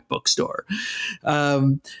comic book store.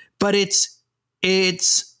 But I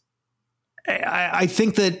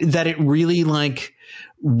think that it really like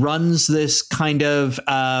runs this kind of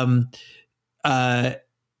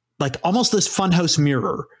like almost this funhouse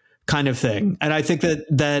mirror kind of thing. And I think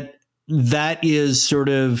that is sort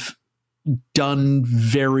of done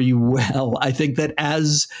very well. I think that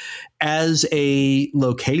as a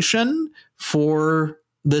location for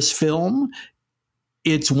this film,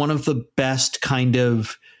 it's one of the best kind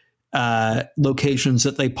of locations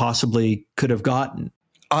that they possibly could have gotten.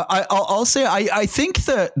 I'll say I think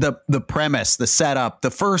the premise, the setup, the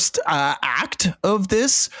first act of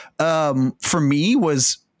this for me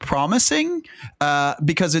was promising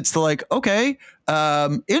because it's like, okay,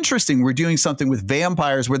 interesting. We're doing something with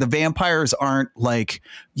vampires where the vampires aren't like,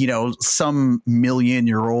 some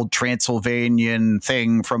million-year-old Transylvanian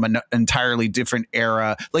thing from an entirely different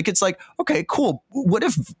era. Like, it's like, okay, cool. What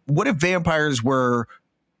if vampires were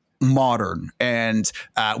modern and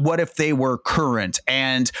what if they were current?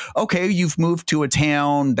 And okay, you've moved to a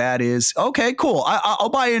town that is okay, cool. I'll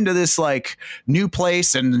buy into this like new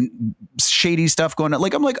place and shady stuff going on.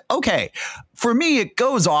 Like, I'm like, okay. For me, it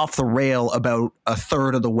goes off the rail about a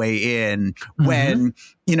third of the way in when,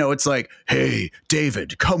 it's like, hey,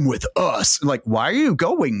 David, come with us. Like, why are you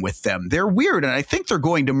going with them? They're weird. And I think they're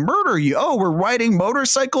going to murder you. Oh, we're riding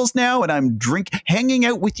motorcycles now. And I'm hanging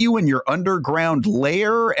out with you in your underground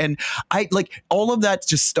lair. And I like all of that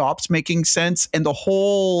just stops making sense. And the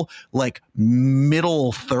whole like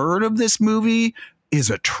middle third of this movie is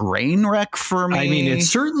a train wreck for me. I mean, it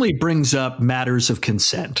certainly brings up matters of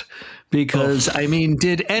consent because, I mean,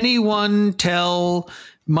 did anyone tell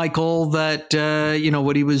Michael that,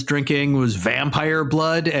 what he was drinking was vampire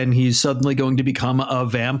blood and he's suddenly going to become a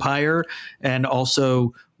vampire? And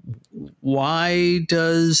also, why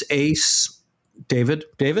does Ace, David,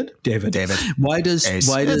 why does Ace.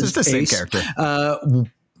 It's the same Ace, character,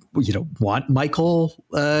 want Michael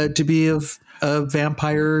to be a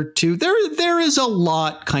vampire too? There is a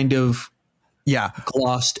lot kind of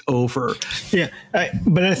glossed over. Yeah,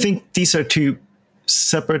 but I think these are two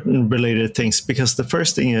separate and related things because the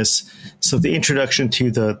first thing is, so the introduction to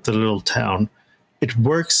the little town, it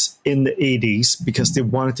works in the 80s because they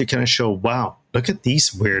wanted to kind of show, wow, look at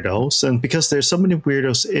these weirdos. And because there's so many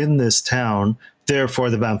weirdos in this town, therefore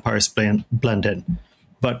the vampires blend in.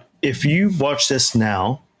 But if you watch this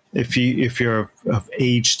now, if you're of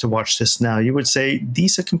age to watch this now, you would say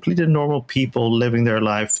these are completely normal people living their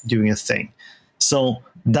life, doing a thing. So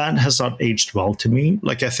that has not aged well to me.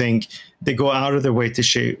 Like, I think they go out of their way to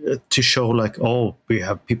show like, oh, we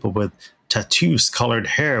have people with tattoos, colored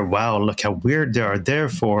hair. Wow, look how weird they are.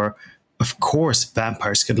 Therefore, of course,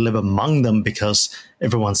 vampires could live among them because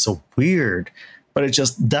everyone's so weird. But it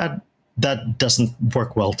just that doesn't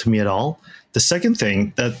work well to me at all. The second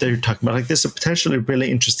thing that they're talking about, like, there's a potentially really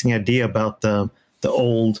interesting idea about the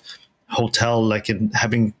old hotel, like, in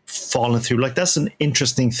having fallen through. Like, that's an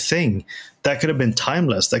interesting thing that could have been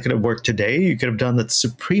timeless. That could have worked today. You could have done that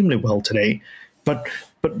supremely well today. But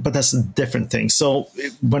that's a different thing. So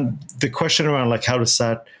when the question around like how does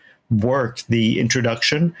that work, the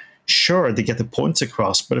introduction, sure, they get the points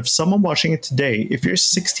across. But if someone watching it today, if you're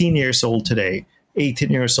 16 years old today, 18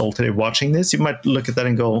 years old today watching this, you might look at that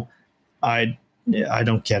and go, I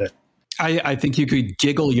don't get it. I think you could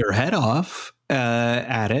giggle your head off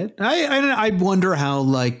at it. I wonder how,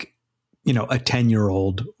 like, a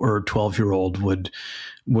 10-year-old or a 12-year-old would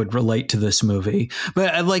relate to this movie.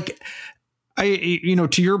 But like,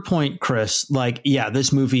 to your point, Chris, like, yeah,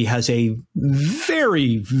 this movie has a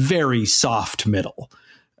very, very soft middle.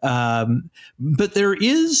 But there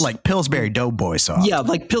is like Pillsbury Doughboy sauce. Yeah,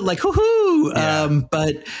 like hoo-hoo, too. Yeah.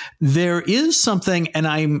 But there is something, and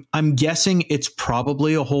I'm guessing it's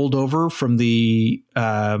probably a holdover from the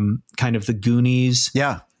kind of the Goonies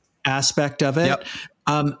aspect of it. Yep.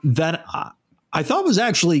 That I thought was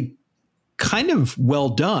actually kind of well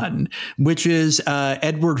done, which is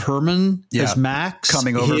Edward Herman as Max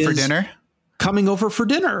coming over for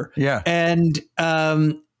dinner. Yeah. And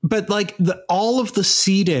but like all of the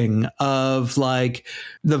seeding of like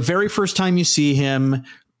the very first time you see him,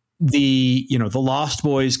 the Lost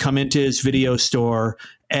Boys come into his video store,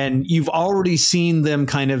 and you've already seen them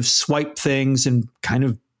kind of swipe things and kind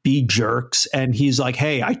of be jerks. And he's like,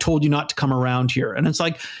 "Hey, I told you not to come around here." And it's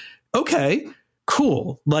like, okay,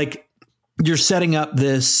 cool. Like, you're setting up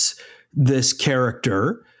this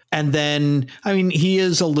character. And then, I mean, he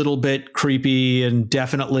is a little bit creepy and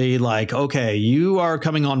definitely like, okay, you are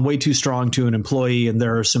coming on way too strong to an employee. And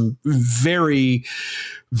there are some very,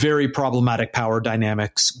 very problematic power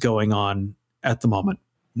dynamics going on at the moment.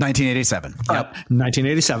 1987. Yep.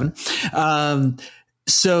 1987.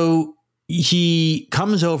 So he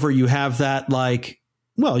comes over, you have that like,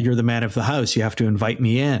 well, you're the man of the house, you have to invite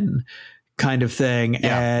me in kind of thing.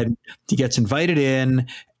 Yeah. And he gets invited in,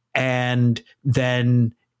 and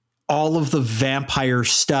then all of the vampire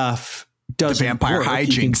stuff doesn't the vampire work.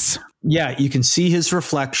 hijinks. You can see his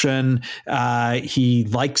reflection. He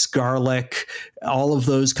likes garlic, all of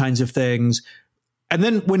those kinds of things. And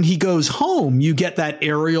then when he goes home, you get that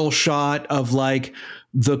aerial shot of like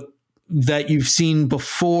that you've seen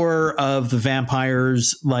before of the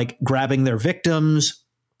vampires like grabbing their victims,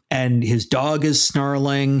 and his dog is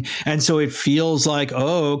snarling. And so it feels like,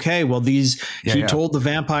 oh, okay, well, he told the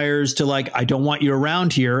vampires to like, I don't want you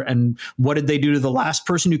around here. And what did they do to the last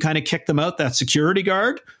person who kind of kicked them out? That security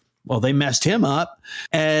guard? Well, they messed him up.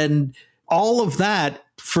 And all of that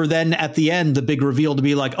for then at the end, the big reveal to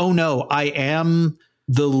be like, oh no, I am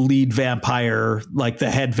the lead vampire, like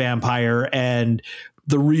the head vampire. And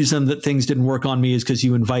the reason that things didn't work on me is because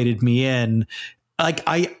you invited me in. Like,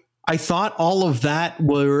 I thought all of that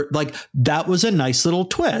were like, that was a nice little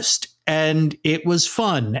twist, and it was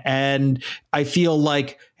fun. And I feel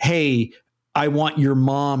like, hey, I want your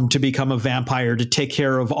mom to become a vampire to take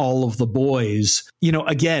care of all of the boys.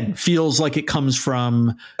 Again, feels like it comes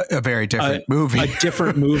from a very different movie, a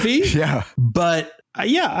different movie. Yeah. But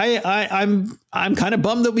I'm kind of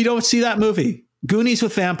bummed that we don't see that movie. Goonies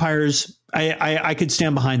with vampires. I could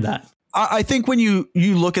stand behind that. I think when you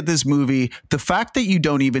look at this movie, the fact that you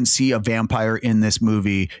don't even see a vampire in this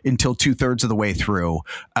movie until 2/3 of the way through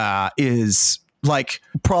is like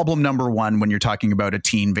problem number one when you're talking about a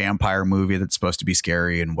teen vampire movie that's supposed to be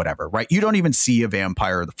scary and whatever, right? You don't even see a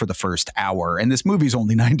vampire for the first hour, and this movie's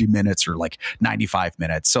only 90 minutes or like 95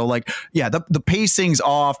 minutes. So like, yeah, the pacing's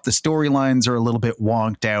off, the storylines are a little bit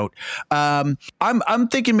wonked out. I'm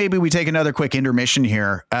thinking maybe we take another quick intermission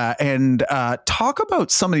here and talk about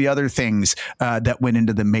some of the other things that went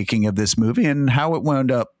into the making of this movie and how it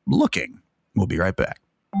wound up looking. We'll be right back.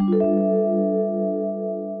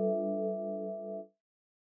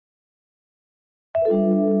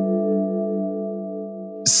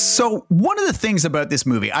 So one of the things about this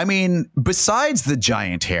movie, I mean, besides the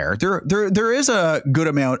giant hair, there is a good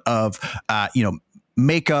amount of,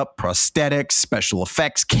 makeup, prosthetics, special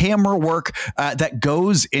effects, camera work that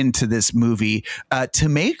goes into this movie to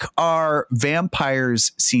make our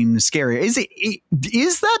vampires seem scary. Is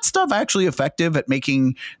that stuff actually effective at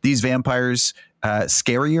making these vampires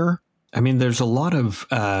scarier? I mean, there's a lot of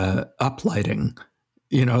uplighting,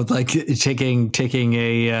 like taking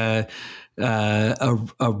a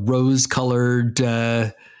rose-colored,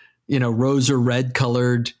 rose or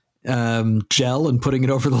red-colored gel and putting it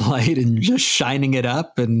over the light and just shining it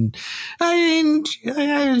up. And I mean,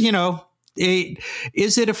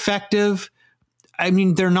 is it effective? I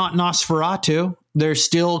mean, they're not Nosferatu. They're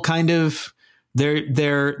still kind of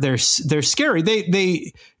they're scary.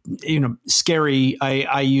 They scary.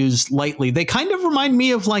 I use lightly. They kind of remind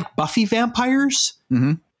me of like Buffy vampires.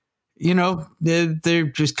 Mm-hmm. They're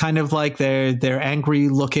just kind of like they're angry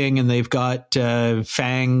looking, and they've got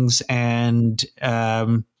fangs, and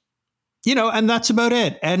and that's about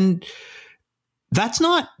it. And that's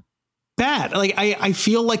not bad. Like I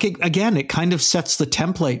feel like it kind of sets the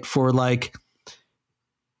template for like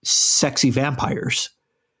sexy vampires.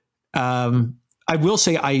 I will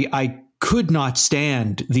say I could not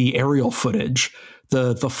stand the aerial footage.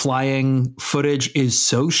 The flying footage is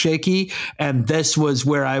so shaky. And this was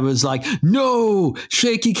where I was like, no,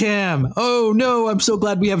 shaky cam. Oh, no, I'm so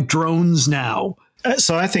glad we have drones now.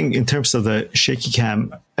 So I think in terms of the shaky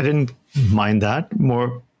cam, I didn't mind that.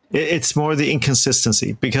 It's more the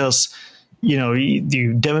inconsistency, because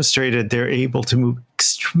you demonstrated they're able to move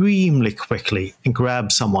extremely quickly and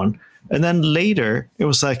grab someone. And then later it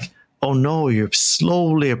was like, oh no, you're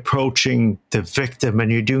slowly approaching the victim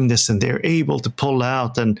and you're doing this and they're able to pull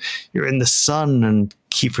out and you're in the sun, and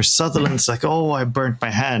Kiefer Sutherland's like, oh, I burnt my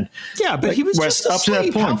hand. Yeah, but he was just asleep. Up to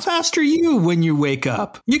that point. How fast are you when you wake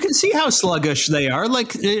up? You can see how sluggish they are.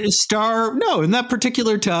 Like in that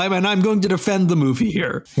particular time, and I'm going to defend the movie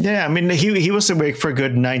here. Yeah, I mean, he was awake for a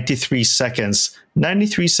good 93 seconds.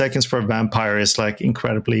 93 seconds for a vampire is like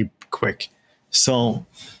incredibly quick. So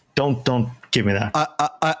don't give me that.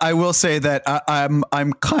 I will say that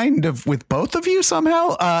I'm kind of with both of you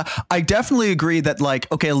somehow. I definitely agree that,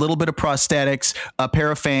 like, okay, a little bit of prosthetics, a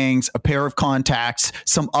pair of fangs, a pair of contacts,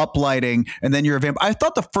 some uplighting, and then you're a vampire. I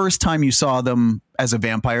thought the first time you saw them as a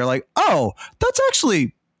vampire, like, oh, that's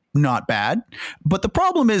actually not bad. But the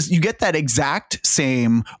problem is you get that exact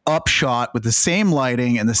same upshot with the same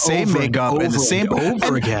lighting and the same makeup and the same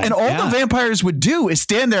over again. And all the vampires would do is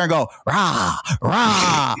stand there and go, rah,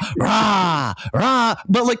 rah, rah, rah.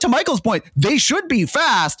 But like, to Michael's point, they should be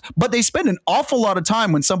fast, but they spend an awful lot of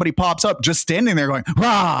time when somebody pops up just standing there going,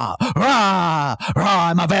 rah, rah, rah,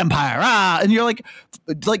 I'm a vampire, rah. And you're like,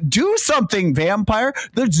 do something, vampire.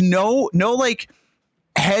 There's no like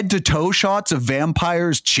head to toe shots of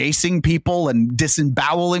vampires chasing people and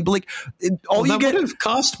disemboweling. But like, would have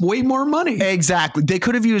cost way more money. Exactly. They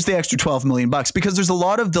could have used the extra $12 million because there's a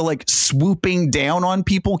lot of the like swooping down on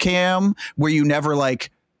people cam where you never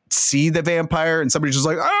like see the vampire and somebody's just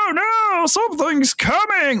like, oh no, something's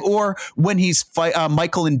coming. Or when he's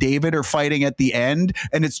Michael and David are fighting at the end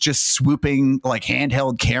and it's just swooping like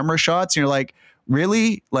handheld camera shots. And you're like,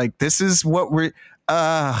 really? Like, this is what we're,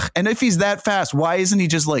 and if he's that fast, why isn't he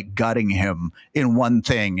just like gutting him in one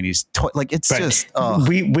thing? And he's like, it's right. Just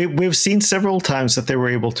we've seen several times that they were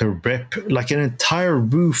able to rip like an entire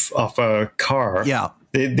roof off a car. Yeah,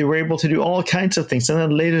 they were able to do all kinds of things, and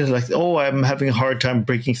then later like, oh, I'm having a hard time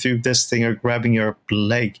breaking through this thing or grabbing your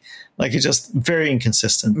leg. Like, it's just very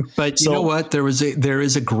inconsistent. But you know what? There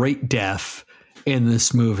is a great death in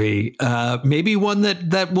this movie, maybe one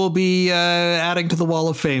that will be adding to the Wall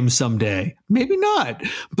of Fame someday. Maybe not,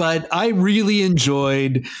 but I really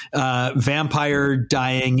enjoyed vampire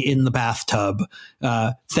dying in the bathtub.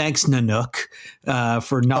 Thanks, Nanook,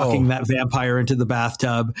 for knocking that vampire into the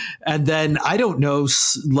bathtub. And then I don't know,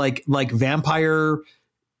 like vampire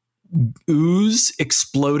ooze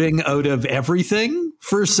exploding out of everything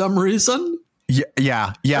for some reason.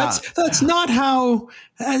 Yeah. That's not how.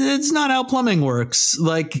 It's not how plumbing works.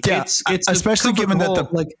 Like, it's especially given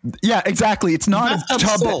that exactly. It's not a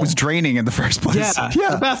tub that was draining in the first place.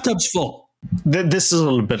 Yeah. The bathtub's full. This is a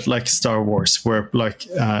little bit like Star Wars, where like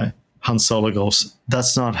Han Solo goes,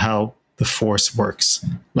 "That's not how the Force works."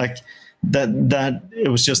 Like that it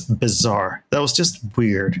was just bizarre. That was just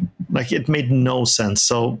weird. Like, it made no sense.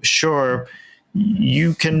 So sure,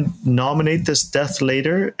 you can nominate this death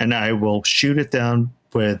later, and I will shoot it down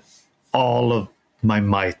with all of my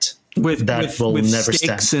might. With never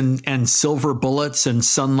stakes stand. And silver bullets and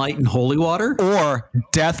sunlight and holy water, or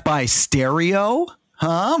death by stereo.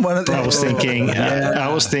 Huh? I was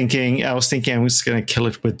thinking I'm just going to kill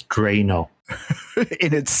it with Drano.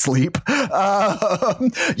 In its sleep.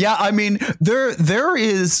 I mean, there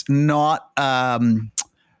is not.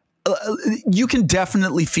 You can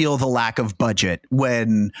definitely feel the lack of budget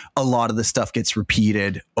when a lot of the stuff gets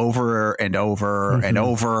repeated over and over and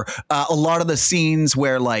over. A lot of the scenes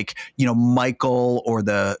where, like, Michael or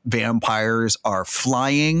the vampires are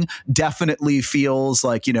flying definitely feels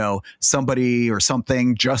like, somebody or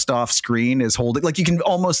something just off screen is holding, like, you can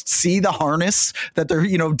almost see the harness that they're,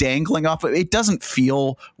 dangling off of. It doesn't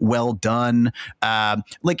feel well done.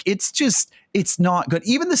 It's not good.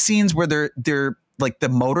 Even the scenes where they're like the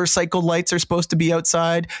motorcycle lights are supposed to be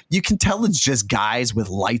outside, you can tell it's just guys with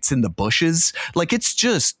lights in the bushes. Like, it's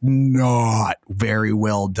just not very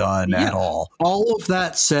well done at all. All of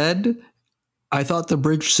that said, I thought the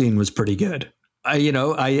bridge scene was pretty good.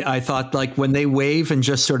 I thought, like, when they wave and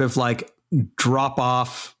just sort of like drop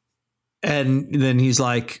off, and then he's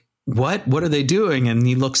like, what are they doing? And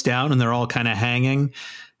he looks down and they're all kind of hanging,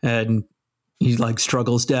 and he like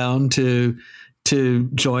struggles down to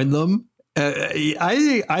join them.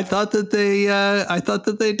 I thought that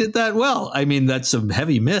they did that well. I mean, that's some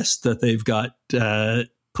heavy mist that they've got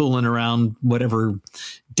pulling around whatever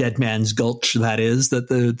Dead Man's Gulch that is that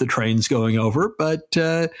the train's going over. But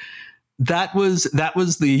that was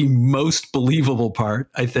the most believable part,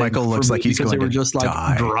 I think. Michael looks like he's going to they were just like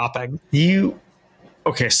die. Dropping.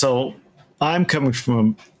 Okay, so I'm coming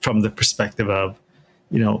from the perspective of,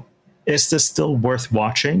 is this still worth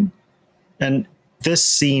watching? And this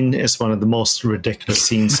scene is one of the most ridiculous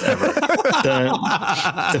scenes ever.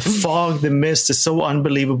 The fog, the mist is so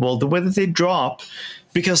unbelievable. The way that they drop,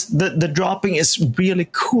 because the dropping is really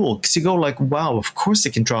cool, because you go like, wow, of course they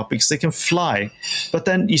can drop because they can fly. But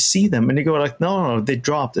then you see them and you go like, no, they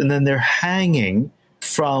dropped. And then they're hanging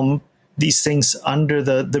from these things under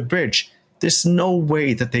the bridge. There's no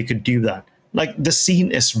way that they could do that. Like, the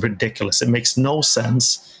scene is ridiculous. It makes no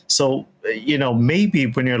sense. So, maybe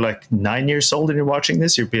when you're like 9 years old and you're watching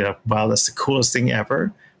this, you'd be like, wow, that's the coolest thing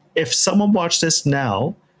ever. If someone watched this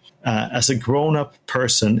now, as a grown-up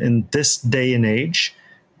person in this day and age,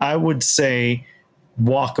 I would say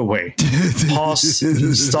walk away.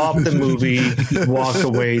 Pause, stop the movie, walk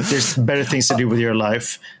away. There's better things to do with your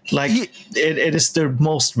life. Like, it is the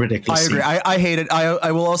most ridiculous I agree. I hate it.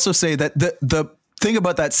 I will also say that the thing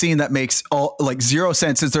about that scene that makes zero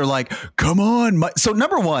sense is they're like, come on. So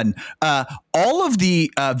number one, all of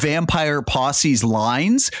the vampire posse's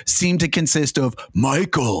lines seem to consist of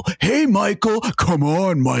Michael. Hey, Michael. Come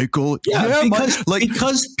on, Michael. Yeah,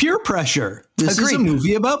 because peer pressure. This is a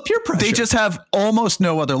movie about peer pressure. They just have almost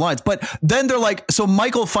no other lines. But then they're like, so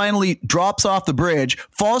Michael finally drops off the bridge,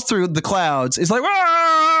 falls through the clouds, is like,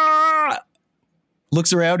 Wah!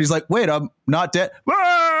 Looks around. He's like, wait, I'm not dead.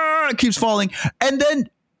 It keeps falling. And then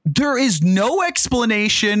there is no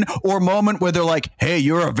explanation or moment where they're like, hey,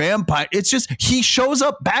 you're a vampire. It's just, he shows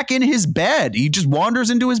up back in his bed. He just wanders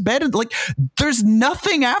into his bed. And like, there's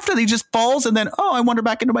nothing after. He just falls and then, I wander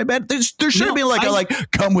back into my bed. There should have been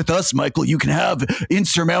come with us, Michael. You can have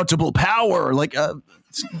insurmountable power. Like, nothing.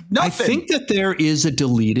 I think that there is a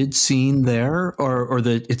deleted scene there, or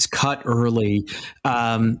that it's cut early,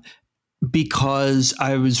 because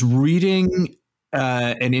I was reading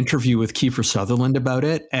an interview with Kiefer Sutherland about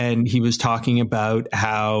it, and he was talking about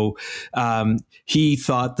how he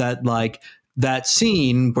thought that like that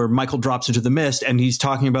scene where Michael drops into the mist, and he's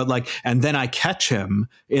talking about like, and then I catch him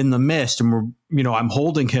in the mist, and I'm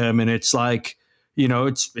holding him, and it's like,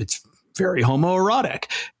 it's very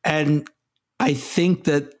homoerotic, and I think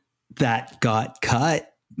that got cut.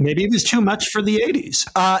 Maybe it was too much for the 80s.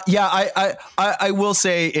 I will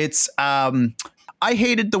say it's. I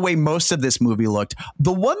hated the way most of this movie looked.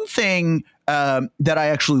 The one thing that I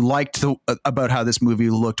actually liked about how this movie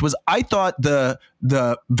looked was I thought the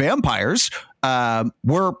vampires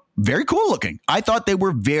were very cool looking. I thought they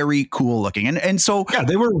were very cool looking, and so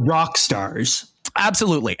they were rock stars.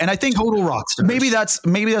 Absolutely, and I think total rock stars. Maybe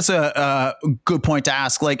that's a good point to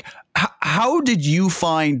ask. Like, how did you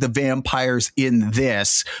find the vampires in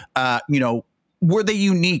this? Were they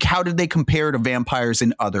unique? How did they compare to vampires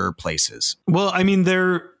in other places? Well, I mean,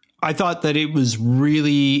 I thought that it was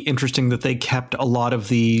really interesting that they kept a lot of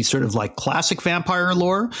the sort of like classic vampire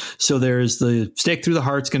lore. So there's the stake through the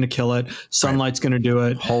heart's going to kill it. Sunlight's going to do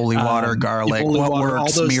it. Holy water, garlic, what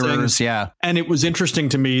works, mirrors. Things. Yeah. And it was interesting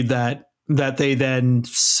to me that they then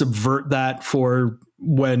subvert that for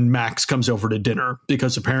when Max comes over to dinner,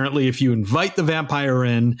 because apparently if you invite the vampire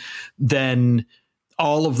in, then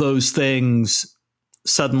all of those things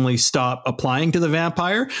suddenly stop applying to the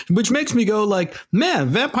vampire, which makes me go like, man,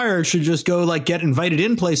 vampires should just go like get invited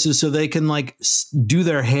in places so they can like do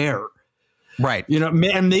their hair. Right.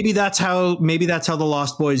 And maybe that's how the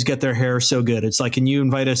Lost Boys get their hair so good. It's like, can you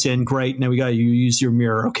invite us in? Great. Now we got you use your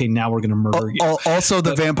mirror. Okay. Now we're going to murder you. Also,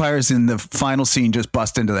 the vampires in the final scene just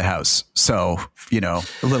bust into the house. So, a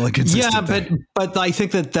little inconsistent. Yeah. But I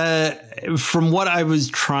think that from what I was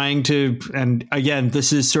trying to, and again,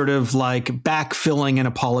 this is sort of like backfilling and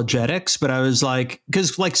apologetics, but I was like,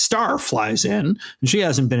 because like Star flies in and she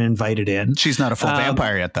hasn't been invited in. She's not a full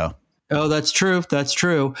vampire yet though. Oh, that's true. That's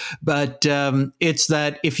true. But it's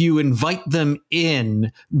that if you invite them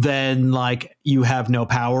in, then like you have no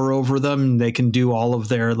power over them. They can do all of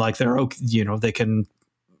their they can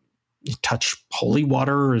touch holy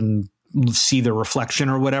water and see the reflection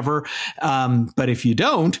or whatever. But if you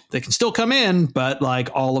don't, they can still come in. But like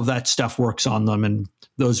all of that stuff works on them. And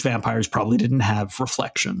those vampires probably didn't have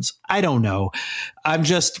reflections. I don't know. I'm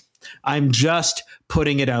just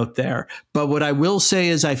putting it out there. But what I will say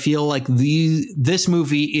is I feel like this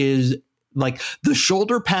movie is like the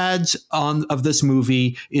shoulder pads of this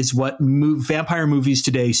movie is what vampire movies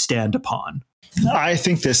today stand upon. I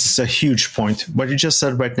think this is a huge point. What you just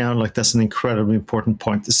said right now, like that's an incredibly important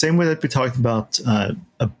point. The same way that we talked about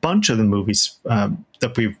a bunch of the movies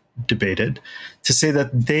that we've debated, to say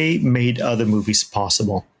that they made other movies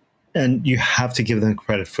possible. And you have to give them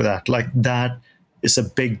credit for that. Like that is a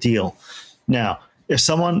big deal. Now, if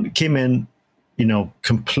someone came in,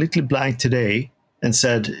 completely blank today and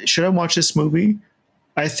said, should I watch this movie?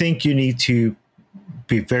 I think you need to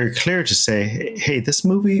be very clear to say, hey, this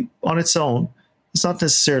movie on its own it's not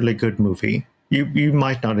necessarily a good movie. You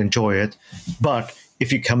might not enjoy it, but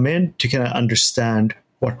if you come in to kind of understand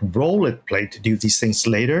what role it played to do these things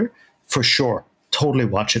later, for sure, totally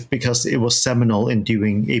watch it, because it was seminal in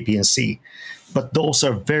doing A, B, and C. But those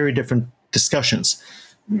are very different discussions.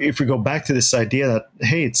 If we go back to this idea that,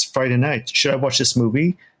 hey, it's Friday night, should I watch this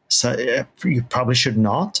movie? So you probably should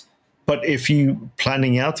not. But if you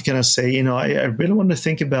planning out to kind of say, I really want to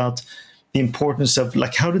think about the importance of,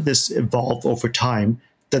 like, how did this evolve over time,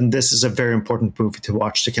 then this is a very important movie to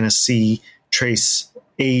watch, to kind of see, trace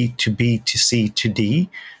A to B to C to D.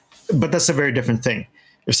 But that's a very different thing.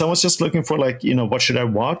 If someone's just looking for, like, what should I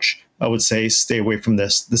watch? I would say stay away from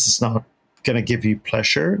this. This is not going to give you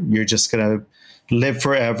pleasure. You're just going to live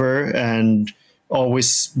forever and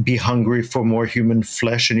always be hungry for more human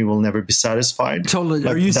flesh, and you will never be satisfied. Totally.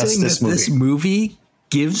 Are you saying that this movie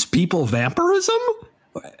gives people vampirism?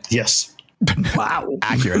 Yes. Wow.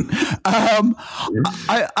 Accurate.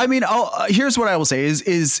 I mean, here's what I will say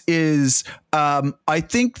is I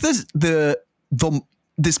think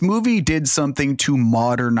this movie did something to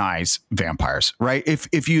modernize vampires, right?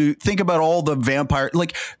 If you think about all the vampire,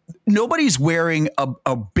 like, nobody's wearing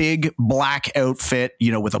a big black outfit,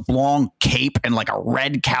 with a long cape and like a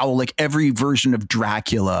red cowl, like every version of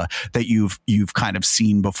Dracula that you've kind of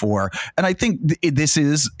seen before. And I think this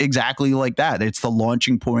is exactly like that. It's the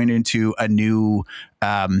launching point into a new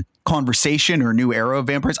conversation or new era of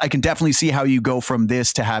vampires. I can definitely see how you go from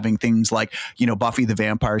this to having things like, Buffy the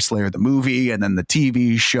Vampire Slayer, the movie, and then the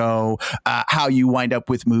TV show, how you wind up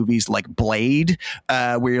with movies like Blade,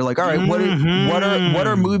 where you're like, all right, what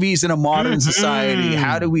are movies in a modern society?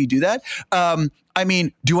 How do we do that? I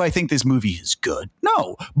mean, do I think this movie is good?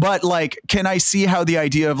 No, but like, can I see how the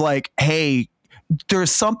idea of like, hey,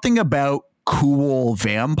 there's something about cool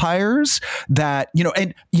vampires that,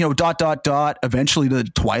 eventually the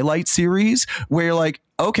Twilight series, where you're like,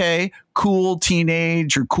 okay, cool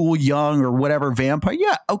teenage or cool young or whatever vampire.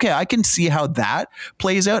 Yeah. Okay. I can see how that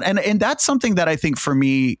plays out. And that's something that I think for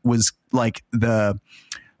me was like the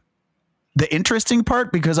interesting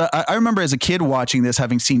part, because I remember as a kid watching this,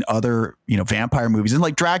 having seen other, vampire movies, and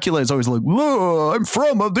like Dracula is always like, whoa, I'm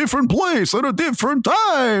from a different place at a different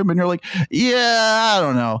time. And you're like, yeah, I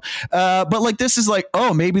don't know. But like, this is like,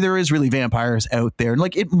 oh, maybe there is really vampires out there. And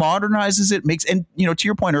like, it modernizes it, makes, and, to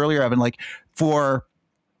your point earlier, Evan, like for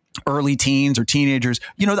early teens or teenagers,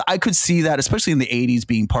 I could see that, especially in the 80s,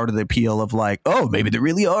 being part of the appeal of like, oh, maybe there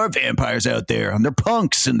really are vampires out there and they're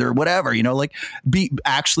punks and they're whatever, like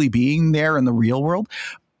actually being there in the real world.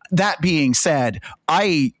 That being said,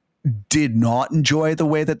 I did not enjoy the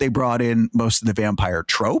way that they brought in most of the vampire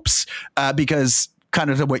tropes, because kind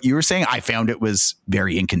of what you were saying, I found it was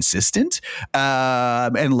very inconsistent,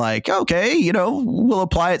 and like, okay, we'll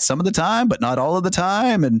apply it some of the time, but not all of the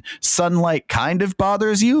time. And sunlight kind of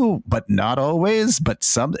bothers you, but not always. But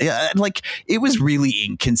like, it was really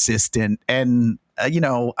inconsistent. And, I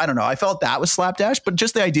don't know. I felt that was slapdash, but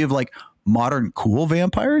just the idea of like modern cool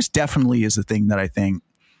vampires definitely is a thing that I think,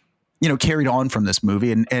 carried on from this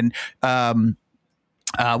movie. And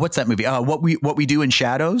what's that movie? What we do in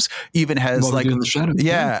shadows even has like,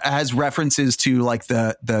 has references to like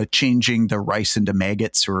the changing the rice into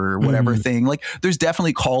maggots or whatever thing. Like, there's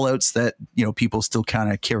definitely call outs that, people still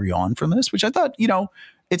kind of carry on from this, which I thought,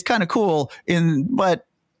 it's kind of cool but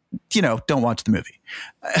don't watch the movie.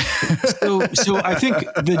 So I think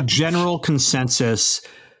the general consensus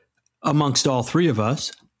amongst all three of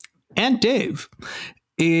us and Dave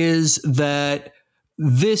is that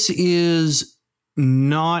this is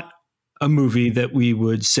not a movie that we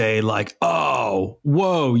would say like, oh,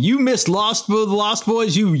 whoa, you missed the Lost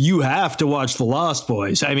Boys. You have to watch the Lost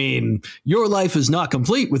Boys. I mean, your life is not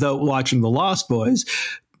complete without watching the Lost Boys.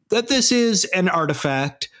 That this is an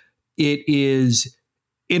artifact. It is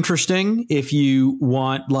interesting if you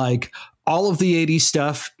want like all of the 80s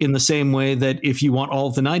stuff, in the same way that if you want all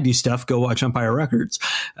of the 90s stuff, go watch Empire Records,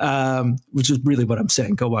 which is really what I'm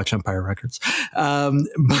saying. Go watch Empire Records.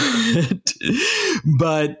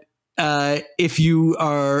 But if you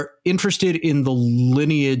are interested in the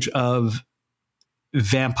lineage of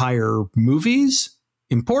vampire movies,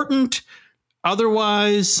 important.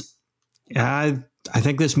 Otherwise, I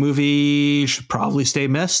think this movie should probably stay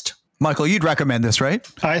missed. Michael, you'd recommend this, right?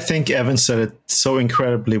 I think Evan said it so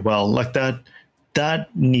incredibly well. Like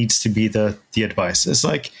that needs to be the advice. It's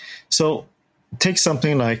like, so take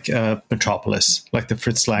something like Metropolis, like the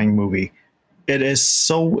Fritz Lang movie. It is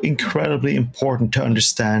so incredibly important to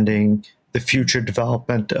understanding the future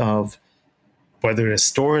development of whether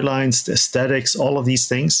it's storylines, the aesthetics, all of these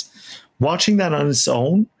things. Watching that on its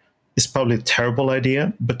own is probably a terrible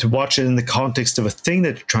idea, but to watch it in the context of a thing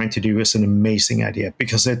that you're trying to do is an amazing idea,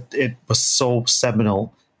 because it was so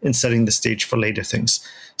seminal in setting the stage for later things.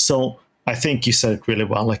 So I think you said it really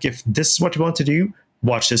well. Like, if this is what you want to do,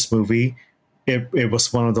 watch this movie. It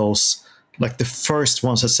was one of those, like, the first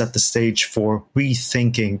ones that set the stage for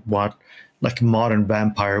rethinking what like modern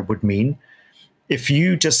vampire would mean. If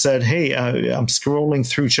you just said, hey, I'm scrolling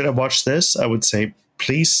through, should I watch this? I would say,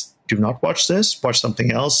 please do not watch this. Watch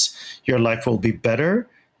something else. Your life will be better.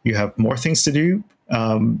 You have more things to do.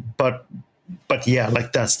 But yeah,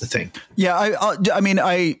 like, that's the thing. Yeah, I mean,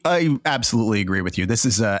 I absolutely agree with you. This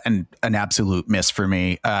is an absolute miss for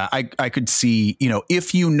me. I could see,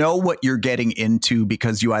 if you know what you're getting into,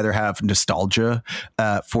 because you either have nostalgia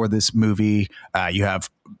for this movie, you have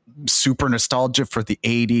super nostalgia for the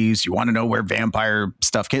 80s, you want to know where vampire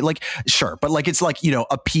stuff came, like, sure, but like, it's like,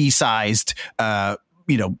 a pea-sized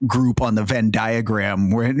group on the Venn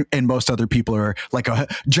diagram, where and most other people are like a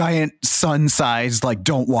giant sun-sized, like,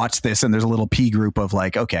 don't watch this, and there's a little pea group of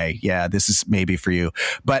like, okay, yeah, this is maybe for you.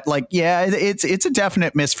 But like, yeah, it's a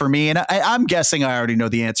definite miss for me, and I'm guessing I already know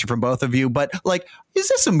the answer from both of you, but like, is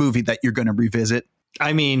this a movie that you're going to revisit?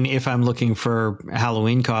 I mean, if I'm looking for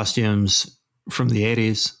Halloween costumes from the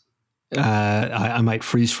 80s, I might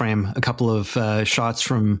freeze frame a couple of shots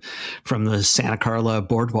from the Santa Carla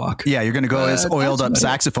boardwalk. Yeah, you're going to go as oiled up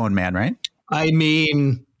saxophone man, right? I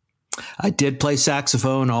mean, I did play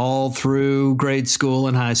saxophone all through grade school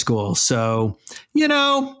and high school. So,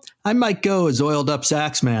 I might go as oiled up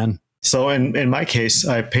sax man. So in my case,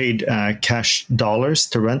 I paid cash dollars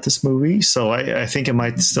to rent this movie. So I think I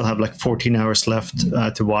might still have like 14 hours left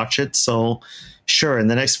to watch it. So sure, in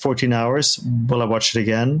the next 14 hours, will I watch it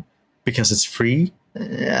again? Because it's free?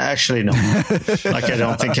 Actually, no. Like, I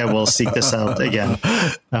don't think I will seek this out again.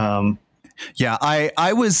 Yeah,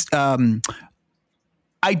 I was.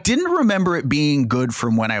 I didn't remember it being good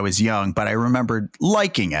from when I was young, but I remembered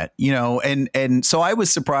liking it. And so I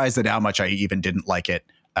was surprised at how much I even didn't like it.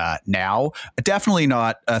 Now, definitely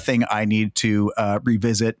not a thing I need to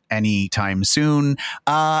revisit anytime soon.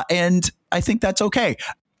 And I think that's okay.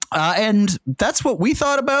 And that's what we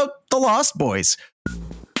thought about The Lost Boys.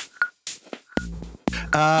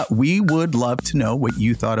 We would love to know what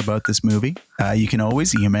you thought about this movie. You can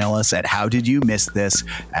always email us at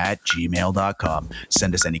howdidyoumissthis@gmail.com.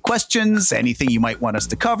 Send us any questions, anything you might want us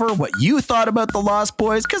to cover, what you thought about The Lost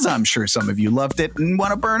Boys, because I'm sure some of you loved it and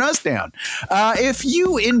want to burn us down. If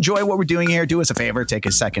you enjoy what we're doing here, do us a favor, take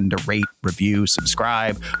a second to rate, review,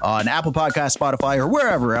 subscribe on Apple Podcasts, Spotify, or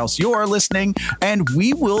wherever else you're listening. And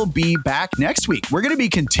we will be back next week. We're going to be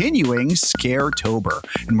continuing Scaretober,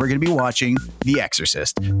 and we're going to be watching The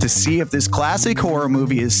Exorcist to see if this classic horror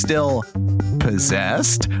movie is still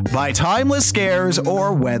possessed by timeless scares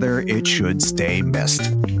or whether it should stay missed.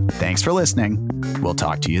 Thanks for listening. We'll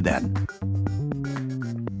talk to you then.